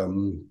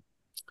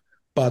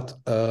 But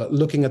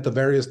looking at the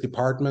various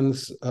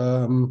departments,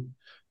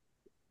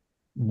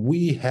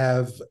 we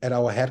have at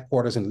our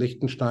headquarters in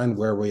Liechtenstein,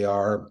 where we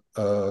are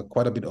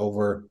quite a bit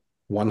over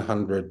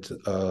 100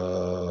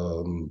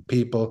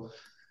 people,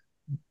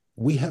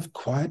 we have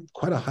quite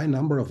a high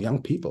number of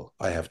young people,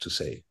 I have to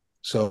say.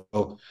 So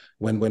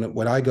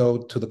when I go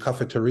to the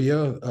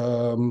cafeteria,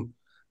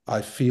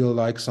 I feel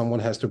like someone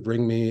has to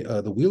bring me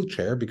the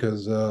wheelchair,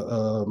 because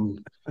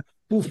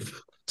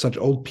such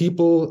old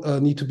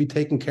people need to be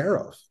taken care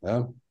of.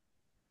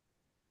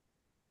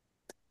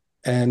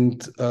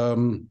 And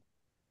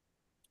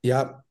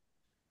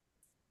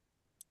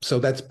so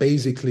that's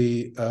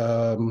basically,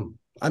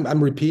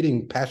 I'm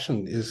repeating,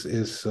 passion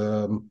is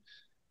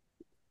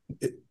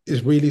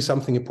really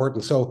something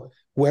important. So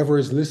whoever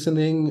is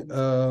listening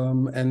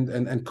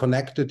and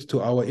connected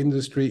to our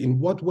industry in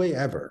what way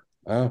ever,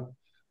 that's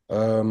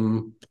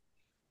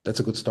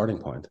a good starting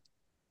point.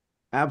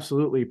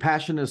 Absolutely.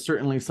 Passion is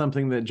certainly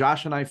something that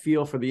Josh and I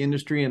feel for the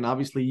industry, and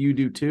obviously you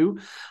do too.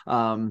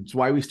 It's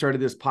why we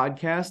started this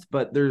podcast,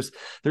 but there's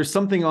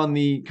something on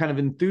the kind of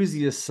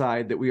enthusiast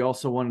side that we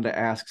also wanted to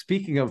ask.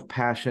 Speaking of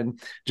passion,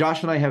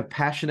 Josh and I have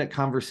passionate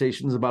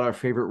conversations about our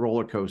favorite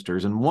roller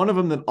coasters. And one of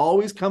them that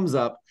always comes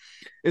up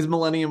is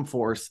Millennium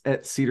Force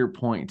at Cedar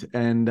Point.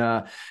 And,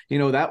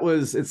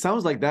 it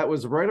sounds like that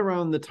was right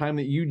around the time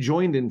that you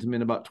joined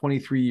Intamin about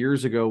 23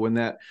 years ago when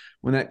that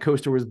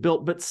coaster was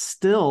built, but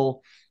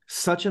still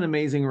such an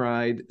amazing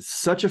ride,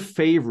 such a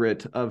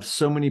favorite of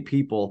so many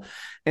people.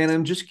 And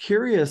I'm just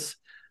curious,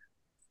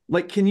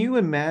 like, can you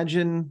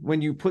imagine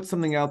when you put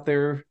something out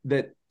there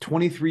that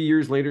 23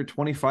 years later,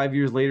 25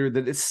 years later,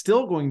 that it's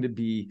still going to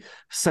be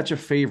such a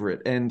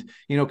favorite? And,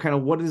 kind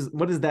of what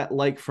is that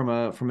like from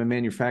a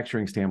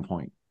manufacturing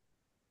standpoint?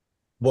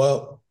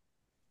 Well,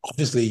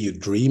 obviously you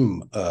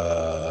dream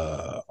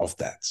of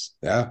that.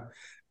 Yeah.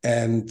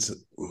 And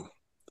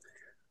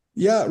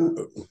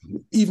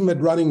even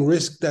at running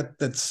risk,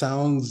 that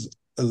sounds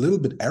a little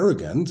bit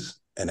arrogant,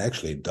 and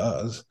actually it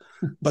does.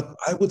 But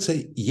I would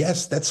say,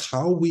 yes, that's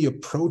how we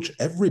approach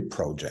every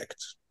project.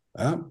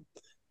 That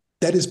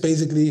is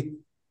basically,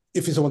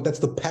 if you want, that's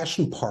the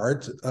passion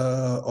part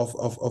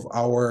of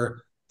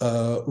our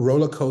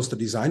roller coaster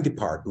design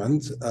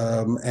department.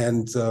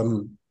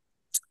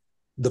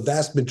 The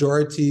vast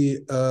majority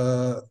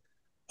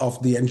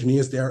of the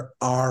engineers there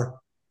are,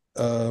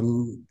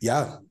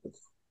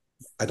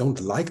 I don't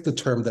like the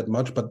term that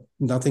much, but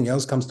nothing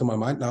else comes to my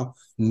mind now,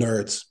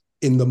 nerds,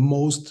 in the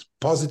most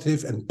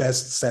positive and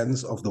best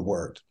sense of the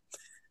word.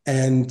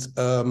 And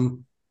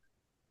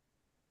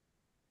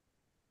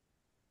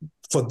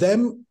for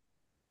them,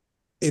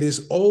 it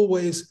is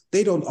always,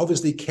 they don't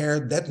obviously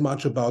care that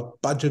much about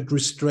budget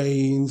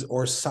restraints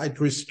or site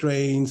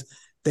restraints.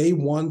 They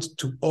want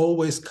to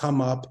always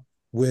come up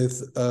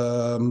with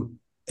a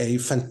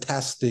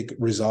fantastic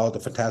result,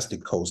 a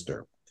fantastic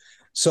coaster.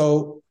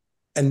 So,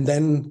 and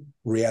then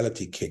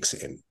reality kicks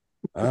in.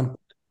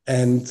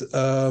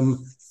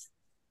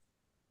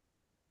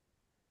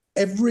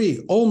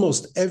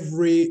 Almost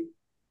every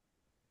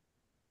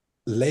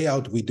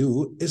layout we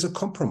do is a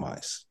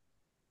compromise.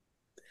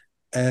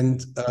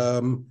 And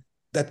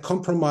that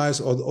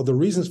compromise, or the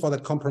reasons for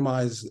that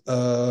compromise,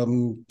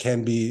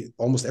 can be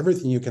almost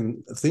everything you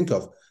can think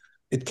of.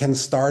 It can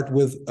start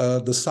with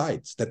the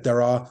sites, that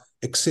there are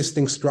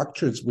existing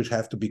structures which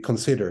have to be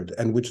considered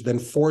and which then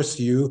force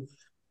you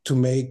to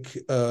make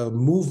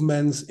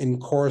movements in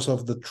course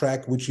of the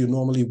track which you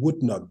normally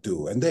would not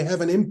do, and they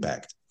have an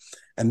impact.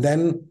 And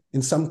then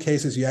in some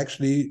cases you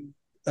actually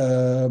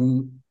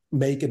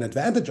make an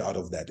advantage out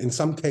of that. In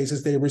some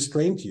cases, they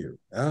restrain you.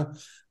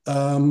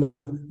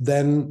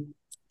 Then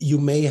you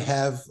may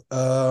have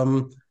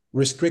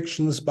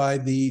restrictions by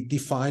the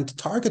defined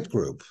target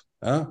group.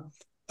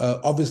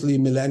 Obviously,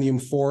 Millennium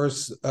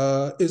Force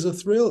is a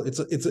thrill.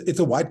 It's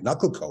a white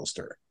knuckle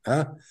coaster.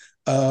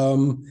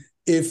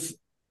 If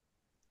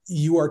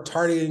you are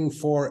targeting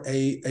for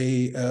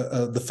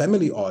the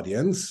family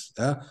audience,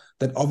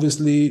 that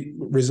obviously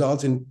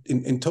results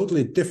in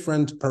totally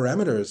different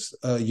parameters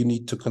you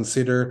need to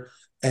consider,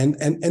 and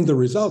the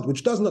result,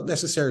 which does not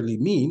necessarily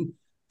mean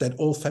that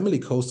all family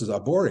coasters are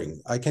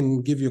boring. I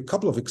can give you a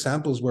couple of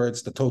examples where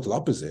it's the total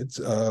opposite.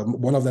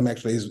 One of them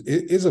actually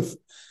is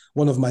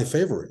one of my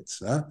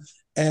favorites.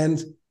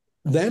 And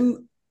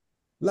then,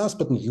 last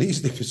but not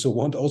least, if you so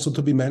want, also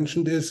to be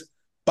mentioned is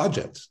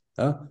budget.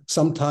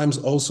 Sometimes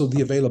also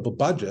the available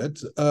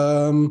budget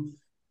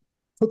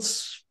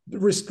puts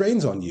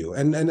restraints on you.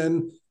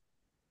 And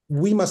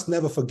we must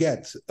never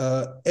forget,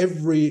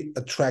 every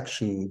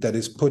attraction that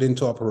is put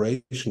into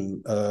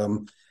operation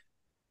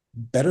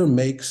better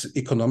makes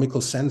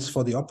economical sense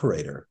for the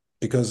operator,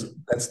 because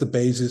that's the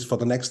basis for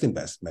the next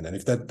investment. And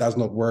if that does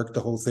not work, the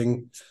whole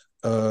thing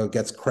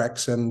gets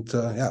cracks. And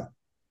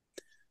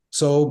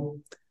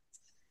so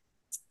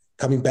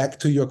coming back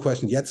to your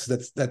question, yes,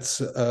 that's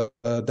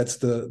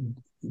the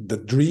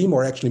dream,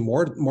 or actually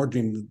more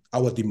dream,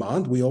 our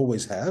demand we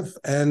always have.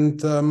 And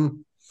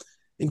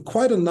in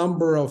quite a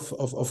number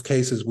of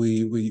cases,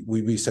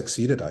 we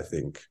succeeded, I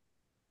think.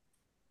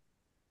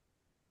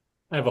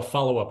 I have a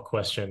follow-up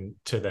question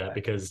to that,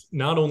 because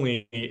not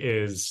only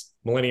is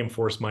Millennium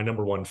Force my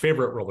number one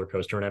favorite roller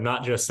coaster, and I'm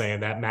not just saying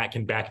that, Matt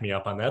can back me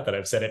up on that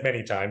I've said it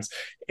many times,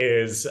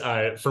 is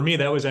for me,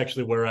 that was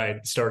actually where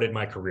I started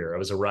my career. I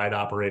was a ride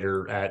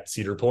operator at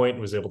Cedar Point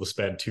and was able to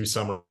spend 2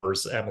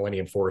 summers at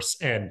Millennium Force.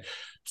 And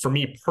for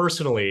me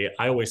personally,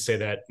 I always say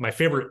that my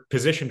favorite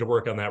position to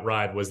work on that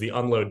ride was the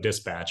unload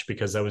dispatch,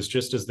 because that was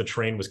just as the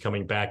train was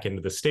coming back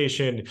into the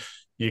station.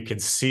 You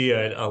could see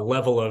a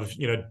level of,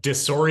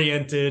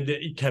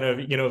 disoriented kind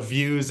of,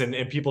 views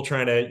and people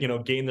trying to,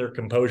 gain their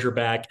composure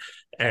back,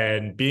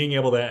 and being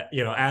able to,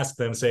 ask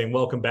them, saying,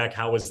 welcome back,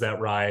 how was that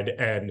ride?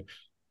 And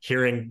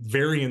hearing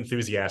very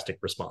enthusiastic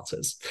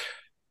responses.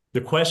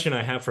 The question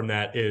I have from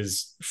that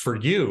is, for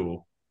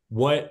you,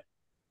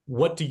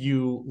 what do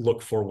you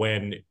look for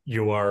when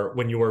you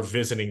are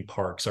visiting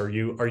parks? Are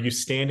you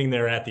standing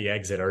there at the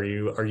exit? Are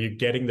you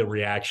getting the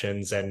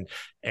reactions, and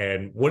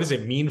what does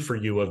it mean for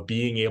you of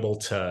being able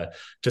to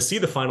see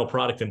the final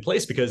product in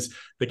place? Because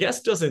the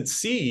guest doesn't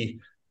see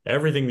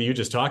everything that you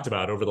just talked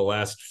about over the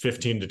last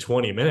 15 to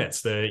 20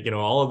 minutes,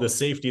 all of the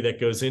safety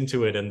that goes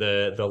into it, and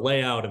the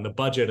layout and the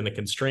budget and the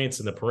constraints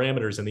and the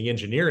parameters and the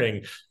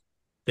engineering.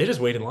 They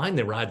just wait in line,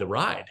 they ride the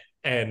ride,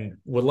 and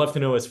would love to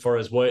know, as far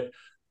as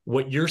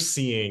what you're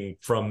seeing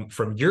from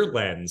your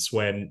lens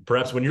when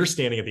you're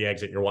standing at the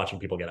exit and you're watching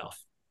people get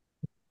off.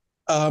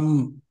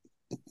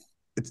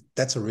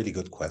 That's a really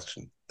good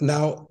question.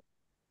 Now,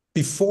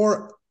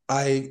 before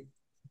I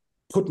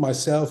put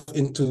myself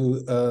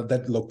into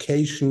that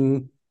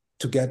location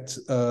to get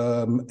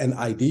an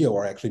idea,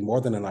 or actually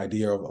more than an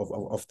idea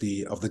of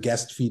the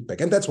guest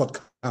feedback, and that's what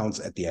counts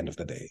at the end of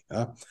the day.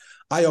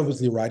 I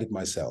obviously write it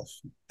myself,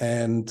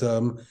 and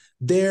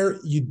there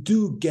you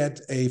do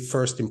get a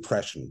first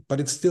impression,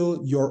 but it's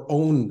still your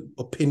own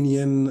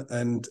opinion,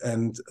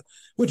 and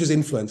which is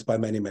influenced by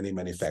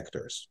many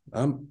factors.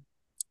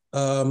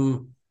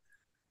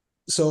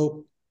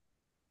 So,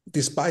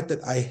 despite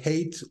that, I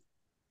hate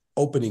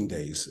opening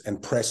days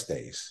and press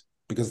days,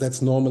 because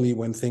that's normally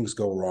when things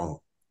go wrong,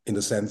 in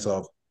the sense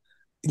of,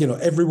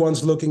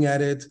 everyone's looking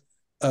at it.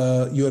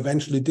 You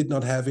eventually did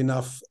not have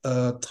enough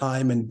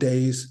time and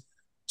days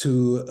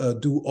to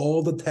do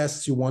all the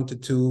tests you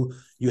wanted to.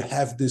 You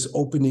have this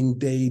opening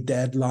day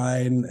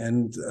deadline,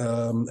 and.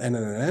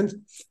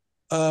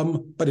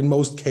 But in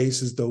most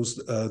cases, those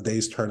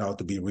days turn out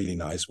to be really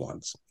nice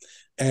ones.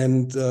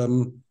 And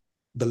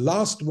the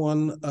last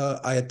one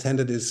I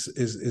attended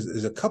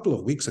is a couple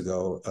of weeks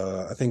ago.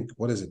 I think,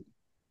 what is it?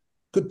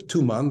 Good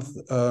 2 months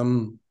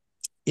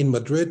in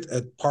Madrid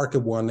at Parque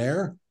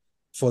Warner,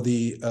 for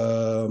the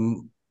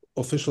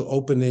official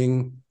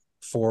opening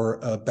for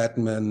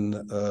Batman,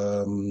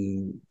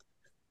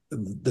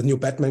 the new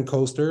Batman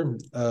coaster,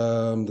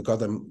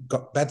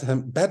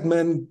 the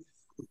Batman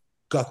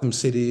Gotham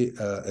City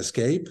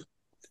Escape.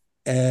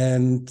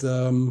 And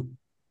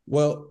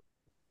well,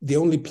 the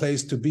only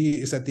place to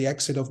be is at the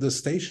exit of the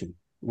station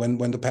when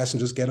the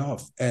passengers get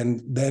off,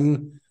 and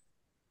then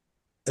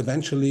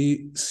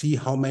eventually see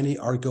how many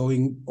are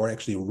going or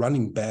actually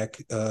running back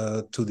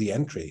to the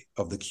entry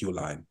of the queue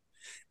line.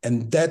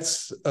 And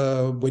that's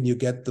when you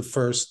get the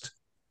first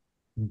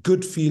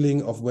good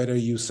feeling of whether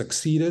you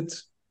succeeded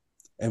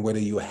and whether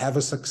you have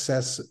a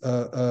success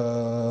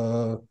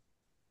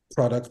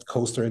product,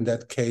 coaster in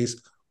that case,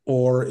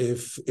 or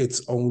if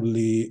it's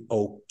only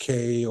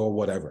okay or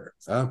whatever.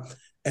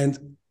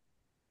 And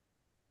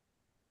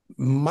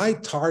my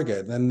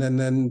target,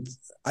 and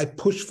I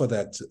push for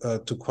that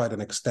to quite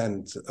an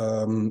extent,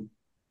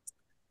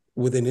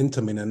 within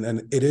Intamin,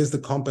 and it is the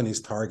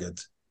company's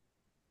target,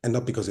 and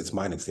not because it's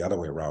mine, it's the other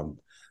way around.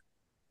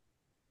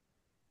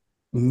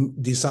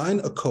 Design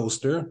a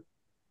coaster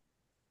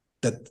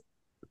that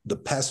the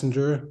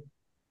passenger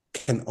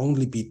can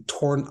only be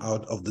torn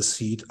out of the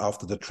seat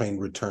after the train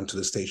returned to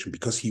the station,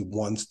 because he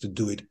wants to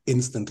do it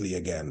instantly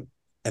again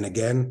and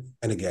again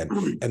and again.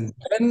 And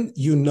then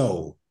you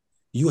know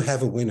you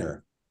have a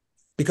winner.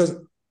 Because,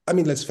 I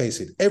mean, let's face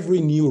it,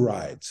 every new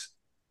ride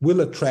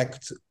will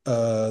attract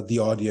the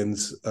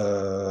audience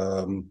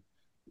at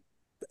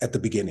the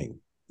beginning,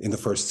 in the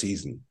first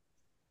season.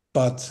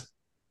 But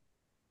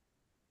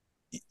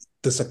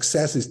the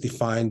success is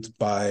defined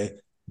by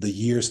the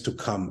years to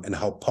come and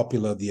how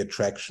popular the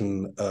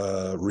attraction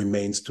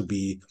remains to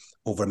be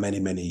over many,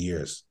 many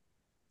years.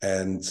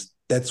 And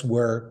that's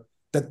where,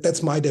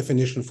 that's my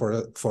definition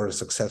for a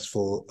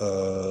successful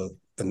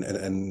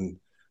and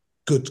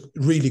good,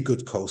 really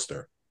good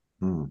coaster.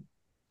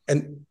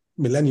 And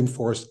Millennium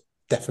Force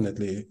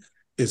definitely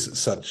is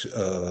such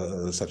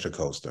a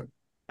coaster.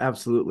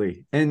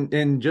 Absolutely.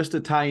 And just to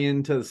tie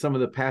into some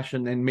of the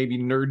passion and maybe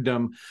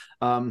nerddom,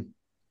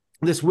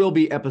 this will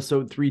be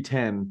episode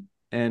 310.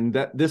 And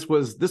that this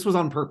was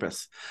on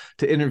purpose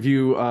to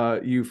interview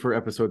you for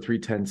episode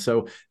 310.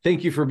 So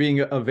thank you for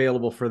being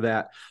available for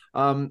that.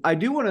 I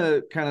do want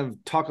to kind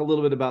of talk a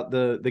little bit about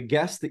the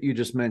guests that you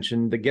just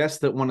mentioned, the guests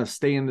that want to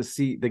stay in the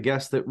seat, the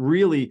guests that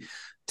really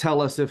tell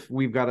us if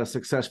we've got a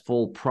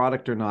successful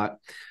product or not.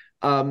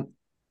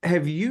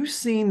 Have you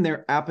seen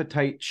their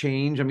appetite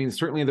change? I mean,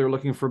 certainly they're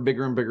looking for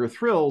bigger and bigger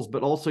thrills,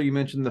 but also you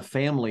mentioned the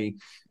family,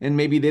 and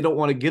maybe they don't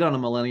want to get on a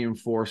Millennium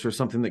Force or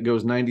something that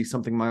goes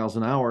 90-something miles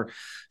an hour.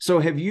 So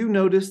have you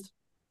noticed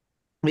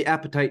the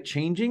appetite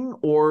changing,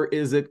 or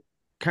is it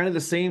kind of the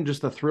same,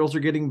 just the thrills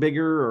are getting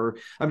bigger? Or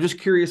I'm just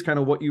curious kind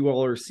of what you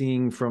all are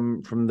seeing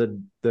from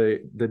the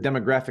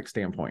demographic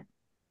standpoint.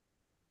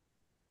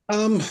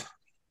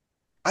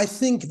 I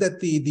think that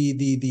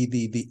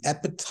the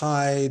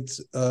appetite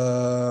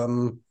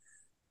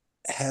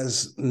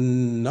has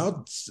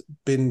not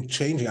been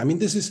changing. I mean,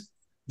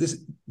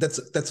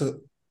 that's a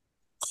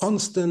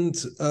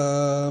constant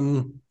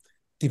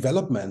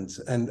development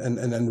and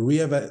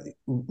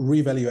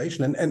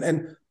reevaluation,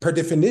 and per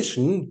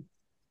definition,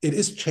 it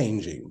is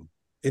changing.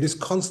 It is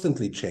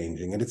constantly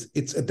changing, and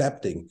it's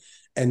adapting,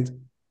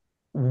 and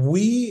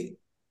we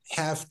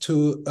have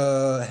to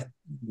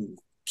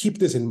keep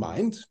this in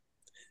mind.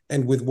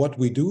 And with what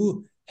we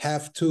do,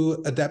 have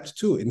to adapt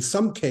to. In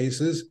some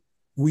cases,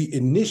 we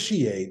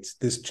initiate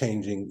this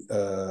changing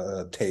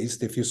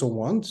taste, if you so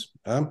want,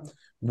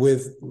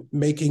 with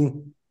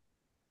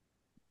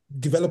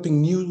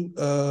developing new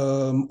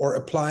or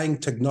applying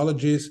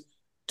technologies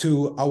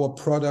to our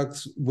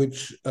products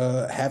which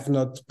have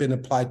not been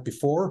applied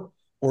before,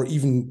 or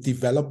even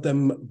develop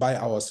them by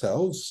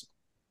ourselves,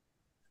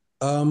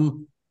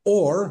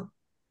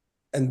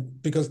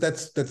 and because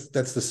that's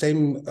the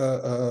same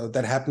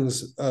that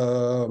happens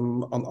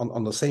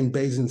on the same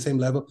base and same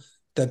level,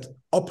 that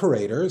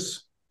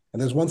operators,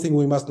 and there's one thing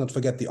we must not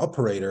forget: the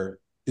operator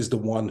is the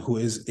one who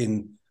is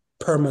in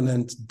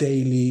permanent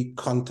daily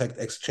contact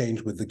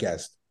exchange with the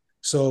guest.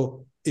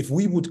 So if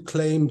we would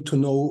claim to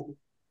know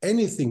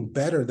anything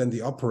better than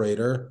the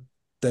operator,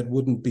 that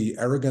wouldn't be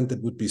arrogant,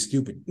 that would be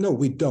stupid. No,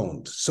 we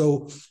don't.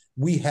 So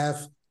we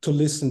have to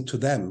listen to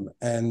them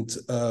and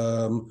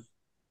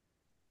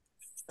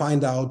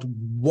find out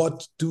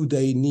what do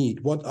they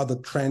need, what are the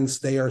trends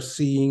they are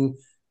seeing,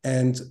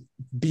 and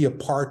be a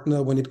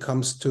partner when it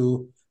comes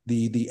to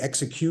the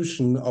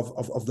execution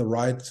of the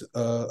right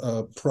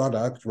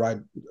product, right,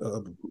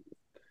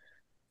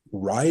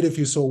 if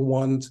you so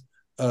want,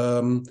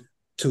 to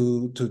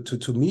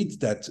meet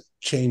that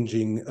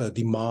changing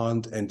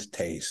demand and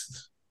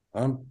taste.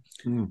 But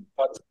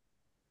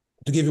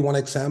to give you one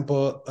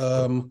example,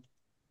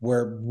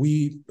 where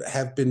we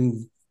have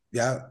been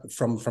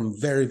from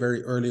very,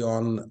 very early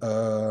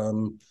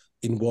on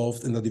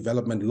involved in the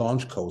development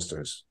launch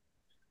coasters,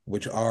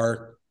 which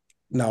are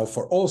now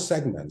for all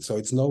segments. So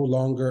it's no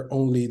longer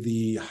only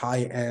the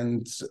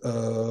high-end,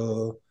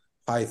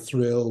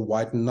 high-thrill,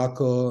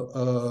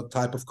 white-knuckle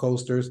type of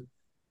coasters.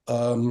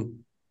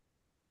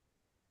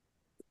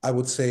 I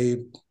would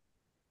say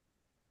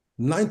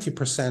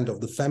 90%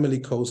 of the family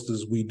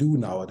coasters we do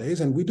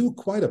nowadays, and we do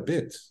quite a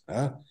bit,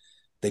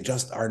 they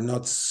just are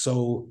not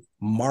so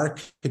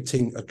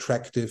marketing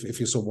attractive, if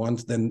you so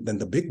want, than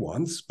the big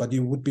ones. But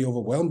you would be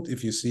overwhelmed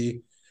if you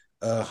see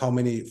how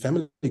many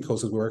family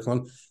coasters we work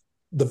on.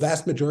 The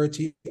vast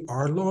majority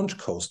are launch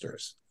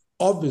coasters,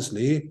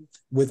 obviously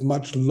with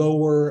much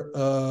lower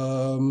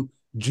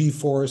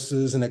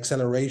G-forces and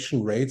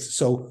acceleration rates.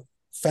 So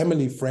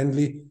family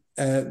friendly.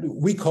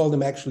 We call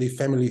them actually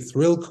family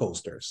thrill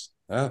coasters,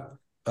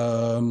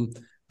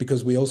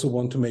 because we also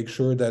want to make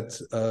sure that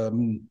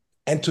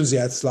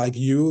enthusiasts like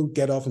you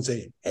get off and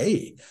say,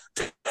 hey,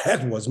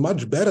 that was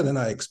much better than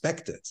I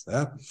expected.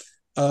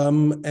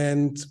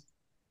 And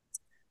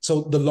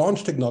so the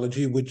launch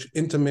technology, which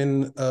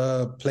Intamin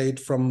played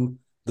from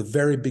the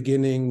very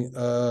beginning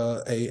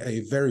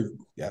a very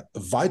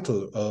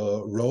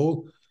vital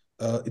role,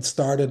 It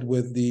started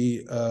with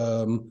the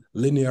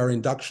linear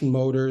induction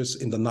motors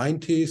in the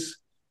 90s.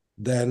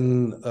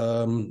 Then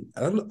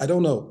I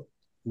don't know,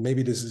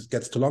 maybe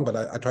gets too long, but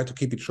I try to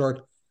keep it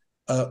short.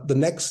 The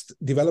next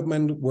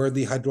development were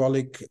the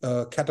hydraulic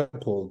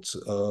catapults,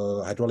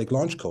 hydraulic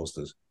launch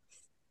coasters.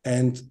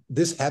 And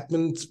this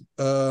happened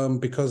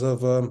because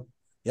of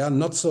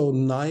not so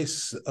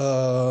nice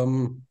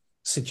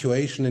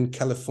situation in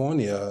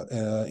California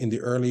in the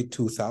early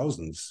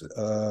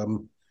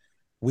 2000s.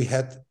 We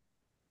had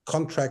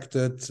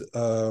contracted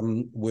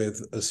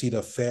with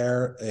Cedar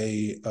Fair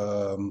a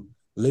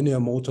linear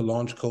motor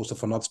launch coaster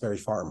for Knott's Berry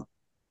Farm.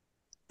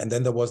 And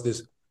then there was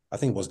this, I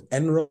think it was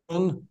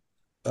Enron,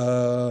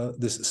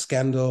 this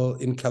scandal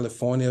in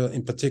California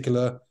in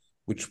particular,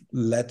 which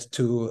led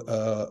to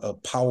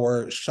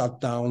power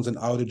shutdowns and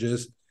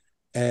outages,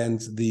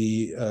 and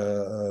the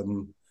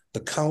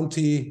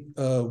county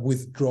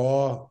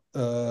withdraw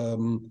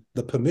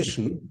the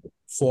permission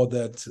for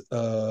that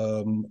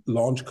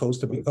launch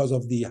coaster because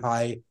of the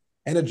high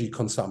energy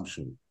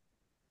consumption.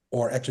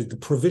 Or actually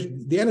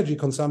the energy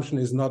consumption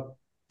is not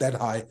that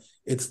high,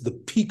 it's the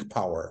peak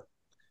power,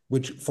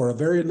 which for a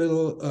very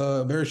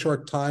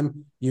short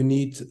time, you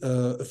need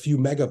a few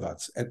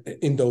megawatts.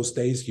 In those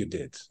days you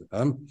did.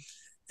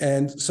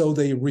 And so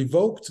they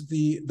revoked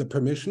the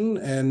permission,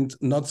 and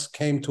Knott's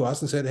came to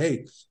us and said,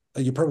 hey,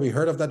 you probably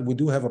heard of that. We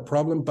do have a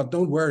problem, but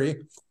don't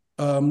worry.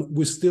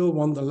 We still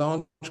want the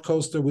launch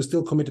coaster. We're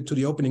still committed to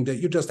the opening date.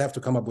 You just have to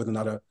come up with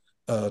another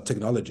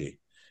technology.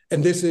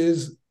 And this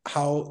is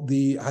how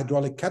the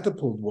hydraulic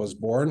catapult was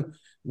born,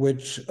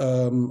 which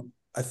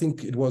I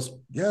think it was,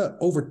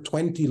 over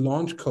 20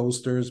 launch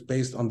coasters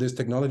based on this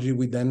technology.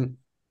 We then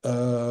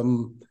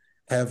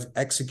have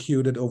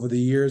executed over the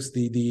years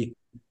the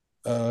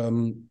Top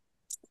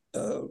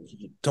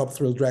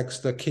Thrill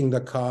Dragster, King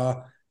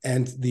Dakar,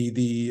 and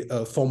the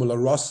Formula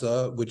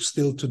Rossa, which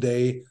still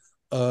today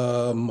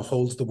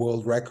holds the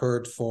world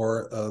record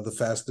for the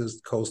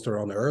fastest coaster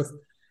on Earth.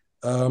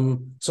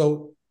 And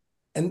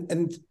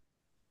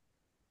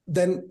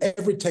then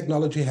every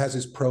technology has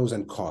its pros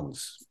and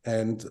cons.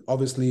 And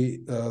obviously,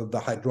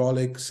 the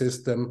hydraulic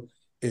system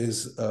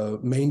is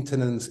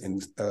maintenance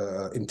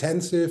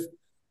intensive.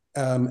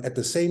 At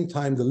the same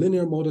time, the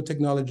linear motor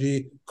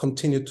technology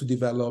continued to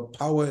develop,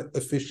 power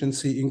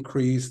efficiency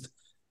increased,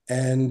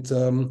 and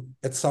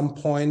at some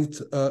point,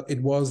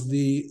 it was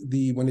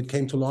when it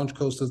came to launch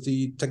coasters,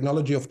 the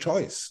technology of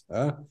choice.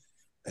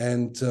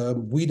 And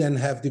we then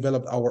have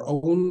developed our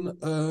own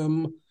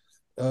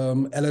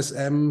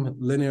LSM,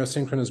 linear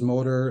synchronous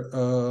motor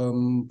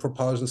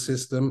propulsion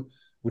system,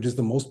 which is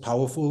the most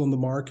powerful on the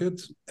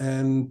market,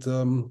 and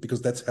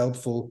because that's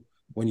helpful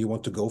when you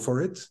want to go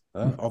for it,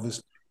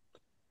 obviously.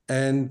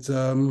 And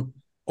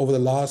over the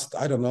last,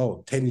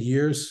 10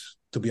 years,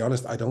 to be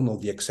honest, I don't know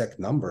the exact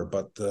number,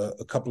 but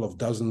a couple of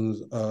dozen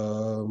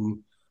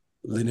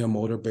linear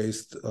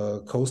motor-based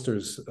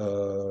coasters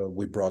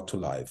we brought to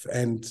life,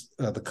 and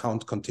the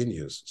count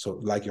continues. So,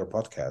 like your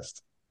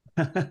podcast.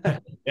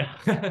 Yeah.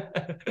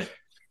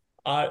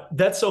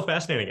 That's so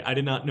fascinating. I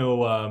did not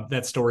know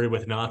that story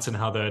with Knott's and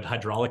how the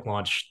hydraulic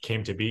launch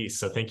came to be.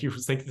 So thank you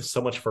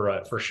so much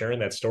for sharing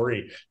that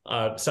story.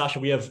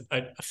 Sascha, we have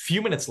a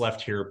few minutes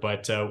left here,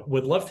 but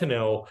would love to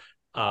know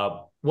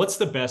what's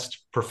the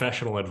best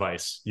professional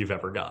advice you've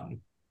ever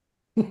gotten?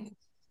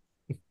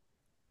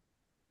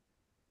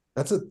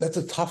 That's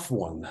a tough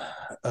one.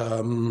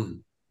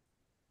 And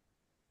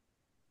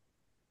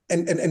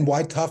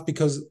why tough?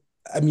 Because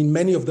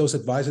many of those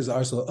advices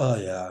are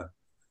so,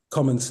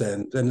 common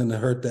sense. And then I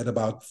heard that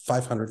about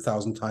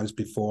 500,000 times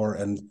before,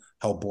 and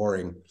how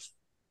boring.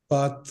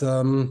 But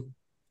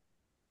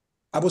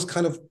I was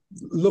kind of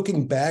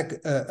looking back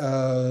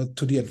to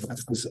the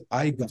advice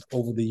I got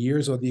over the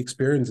years, or the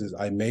experiences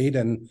I made.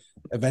 And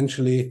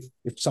eventually,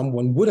 if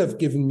someone would have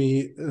given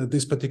me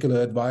this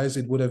particular advice,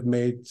 it would have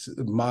made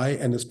my,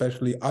 and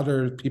especially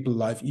other people's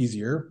life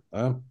easier.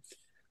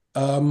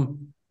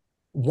 One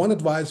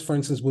advice, for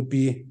instance, would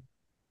be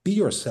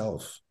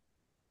yourself.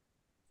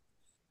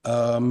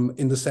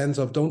 In the sense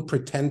of, don't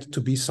pretend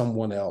to be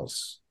someone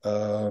else.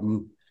 At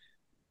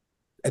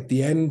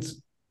the end,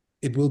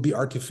 it will be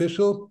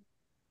artificial,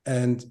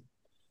 and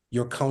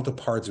your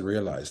counterparts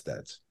realize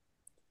that.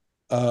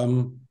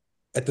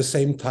 At the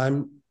same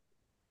time,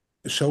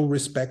 show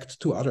respect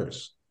to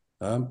others.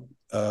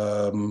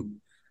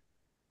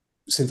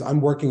 Since I'm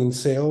working in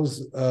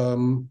sales,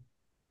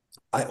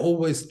 I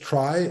always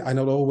try, I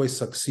not always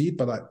succeed,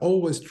 but I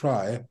always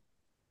try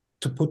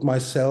to put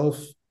myself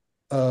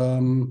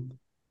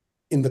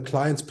in the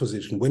client's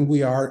position when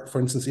we are,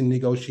 for instance, in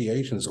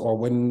negotiations, or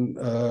when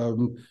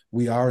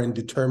we are in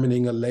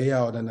determining a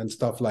layout and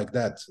stuff like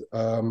that.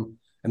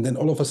 And then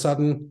all of a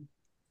sudden,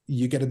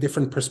 you get a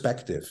different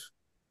perspective.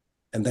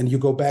 And then you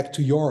go back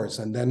to yours.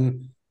 And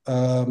then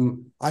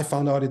I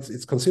found out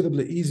it's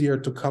considerably easier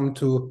to come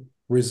to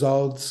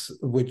results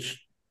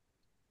which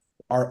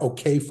are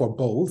okay for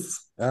both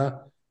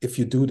if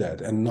you do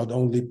that, and not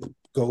only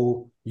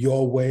go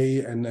your way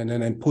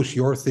and push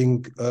your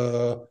thing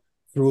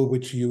through,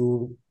 which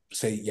you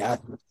say,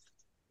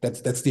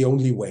 That's the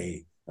only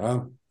way.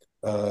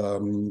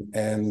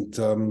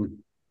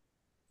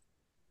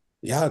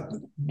 Yeah,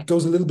 it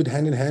goes a little bit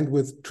hand in hand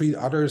with treat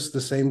others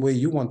the same way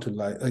you want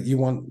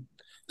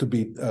to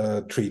be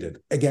treated.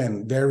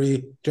 Again,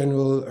 very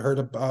general,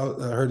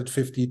 heard it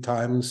 50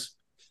 times.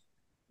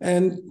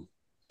 And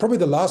probably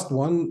the last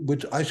one,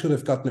 which I should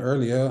have gotten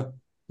earlier,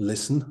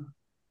 listen.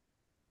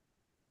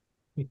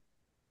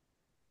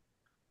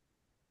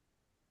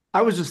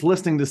 I was just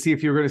listening to see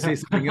if you were going to say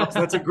something else.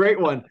 That's a great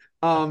one.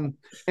 And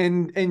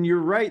you're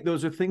right.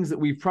 Those are things that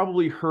we've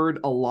probably heard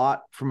a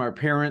lot from our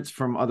parents,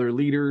 from other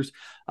leaders,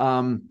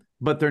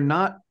 but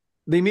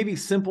they may be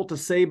simple to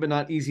say, but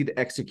not easy to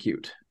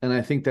execute. And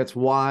I think that's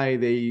why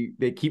they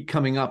keep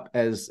coming up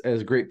as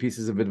great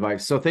pieces of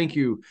advice. So thank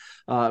you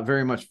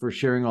very much for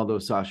sharing all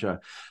those, Sascha.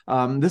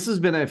 This has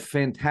been a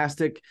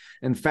fantastic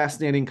and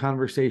fascinating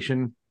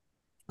conversation.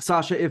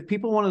 Sascha, if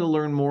people wanted to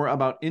learn more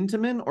about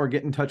Intamin or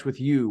get in touch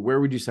with you, where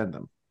would you send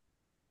them?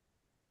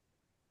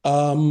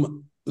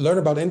 Learn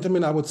about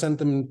Intamin, I would send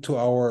them to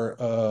our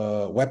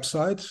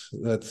website.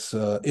 That's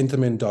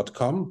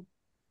intamin.com.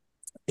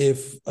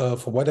 If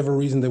for whatever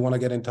reason they want to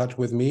get in touch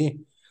with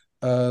me,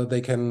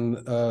 they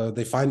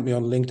find me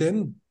on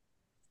LinkedIn.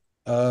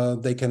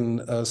 They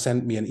can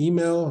send me an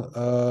email.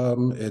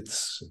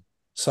 It's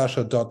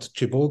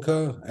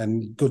Sascha.Czibulka,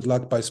 and good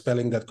luck by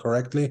spelling that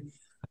correctly.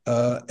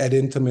 At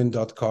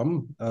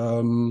intamin.com.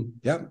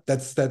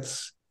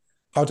 That's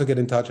how to get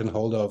in touch and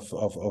hold of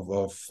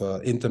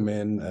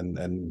Intamin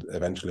and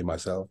eventually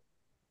myself.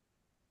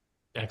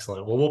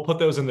 Excellent. Well, we'll put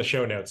those in the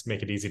show notes,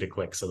 make it easy to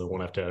click so they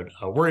won't have to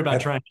worry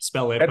about trying to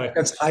spell it.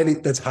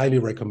 That's highly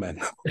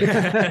recommended.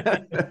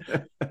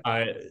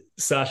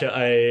 Sascha,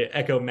 I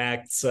echo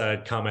Mac's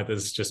comment.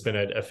 This has just been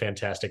a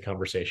fantastic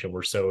conversation.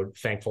 We're so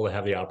thankful to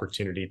have the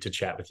opportunity to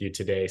chat with you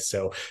today.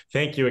 So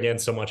thank you again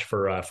so much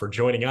for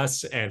joining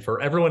us. And for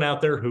everyone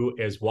out there who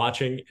is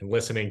watching and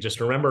listening,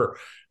 just remember,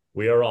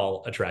 we are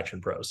all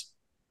attraction pros.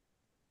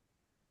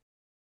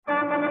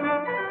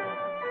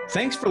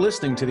 Thanks for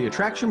listening to the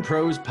Attraction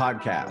Pros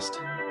podcast.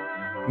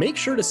 Make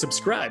sure to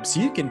subscribe so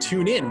you can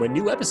tune in when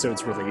new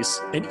episodes release.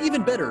 And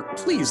even better,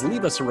 please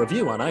leave us a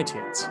review on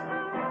iTunes.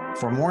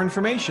 For more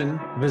information,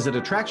 visit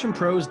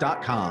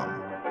attractionpros.com.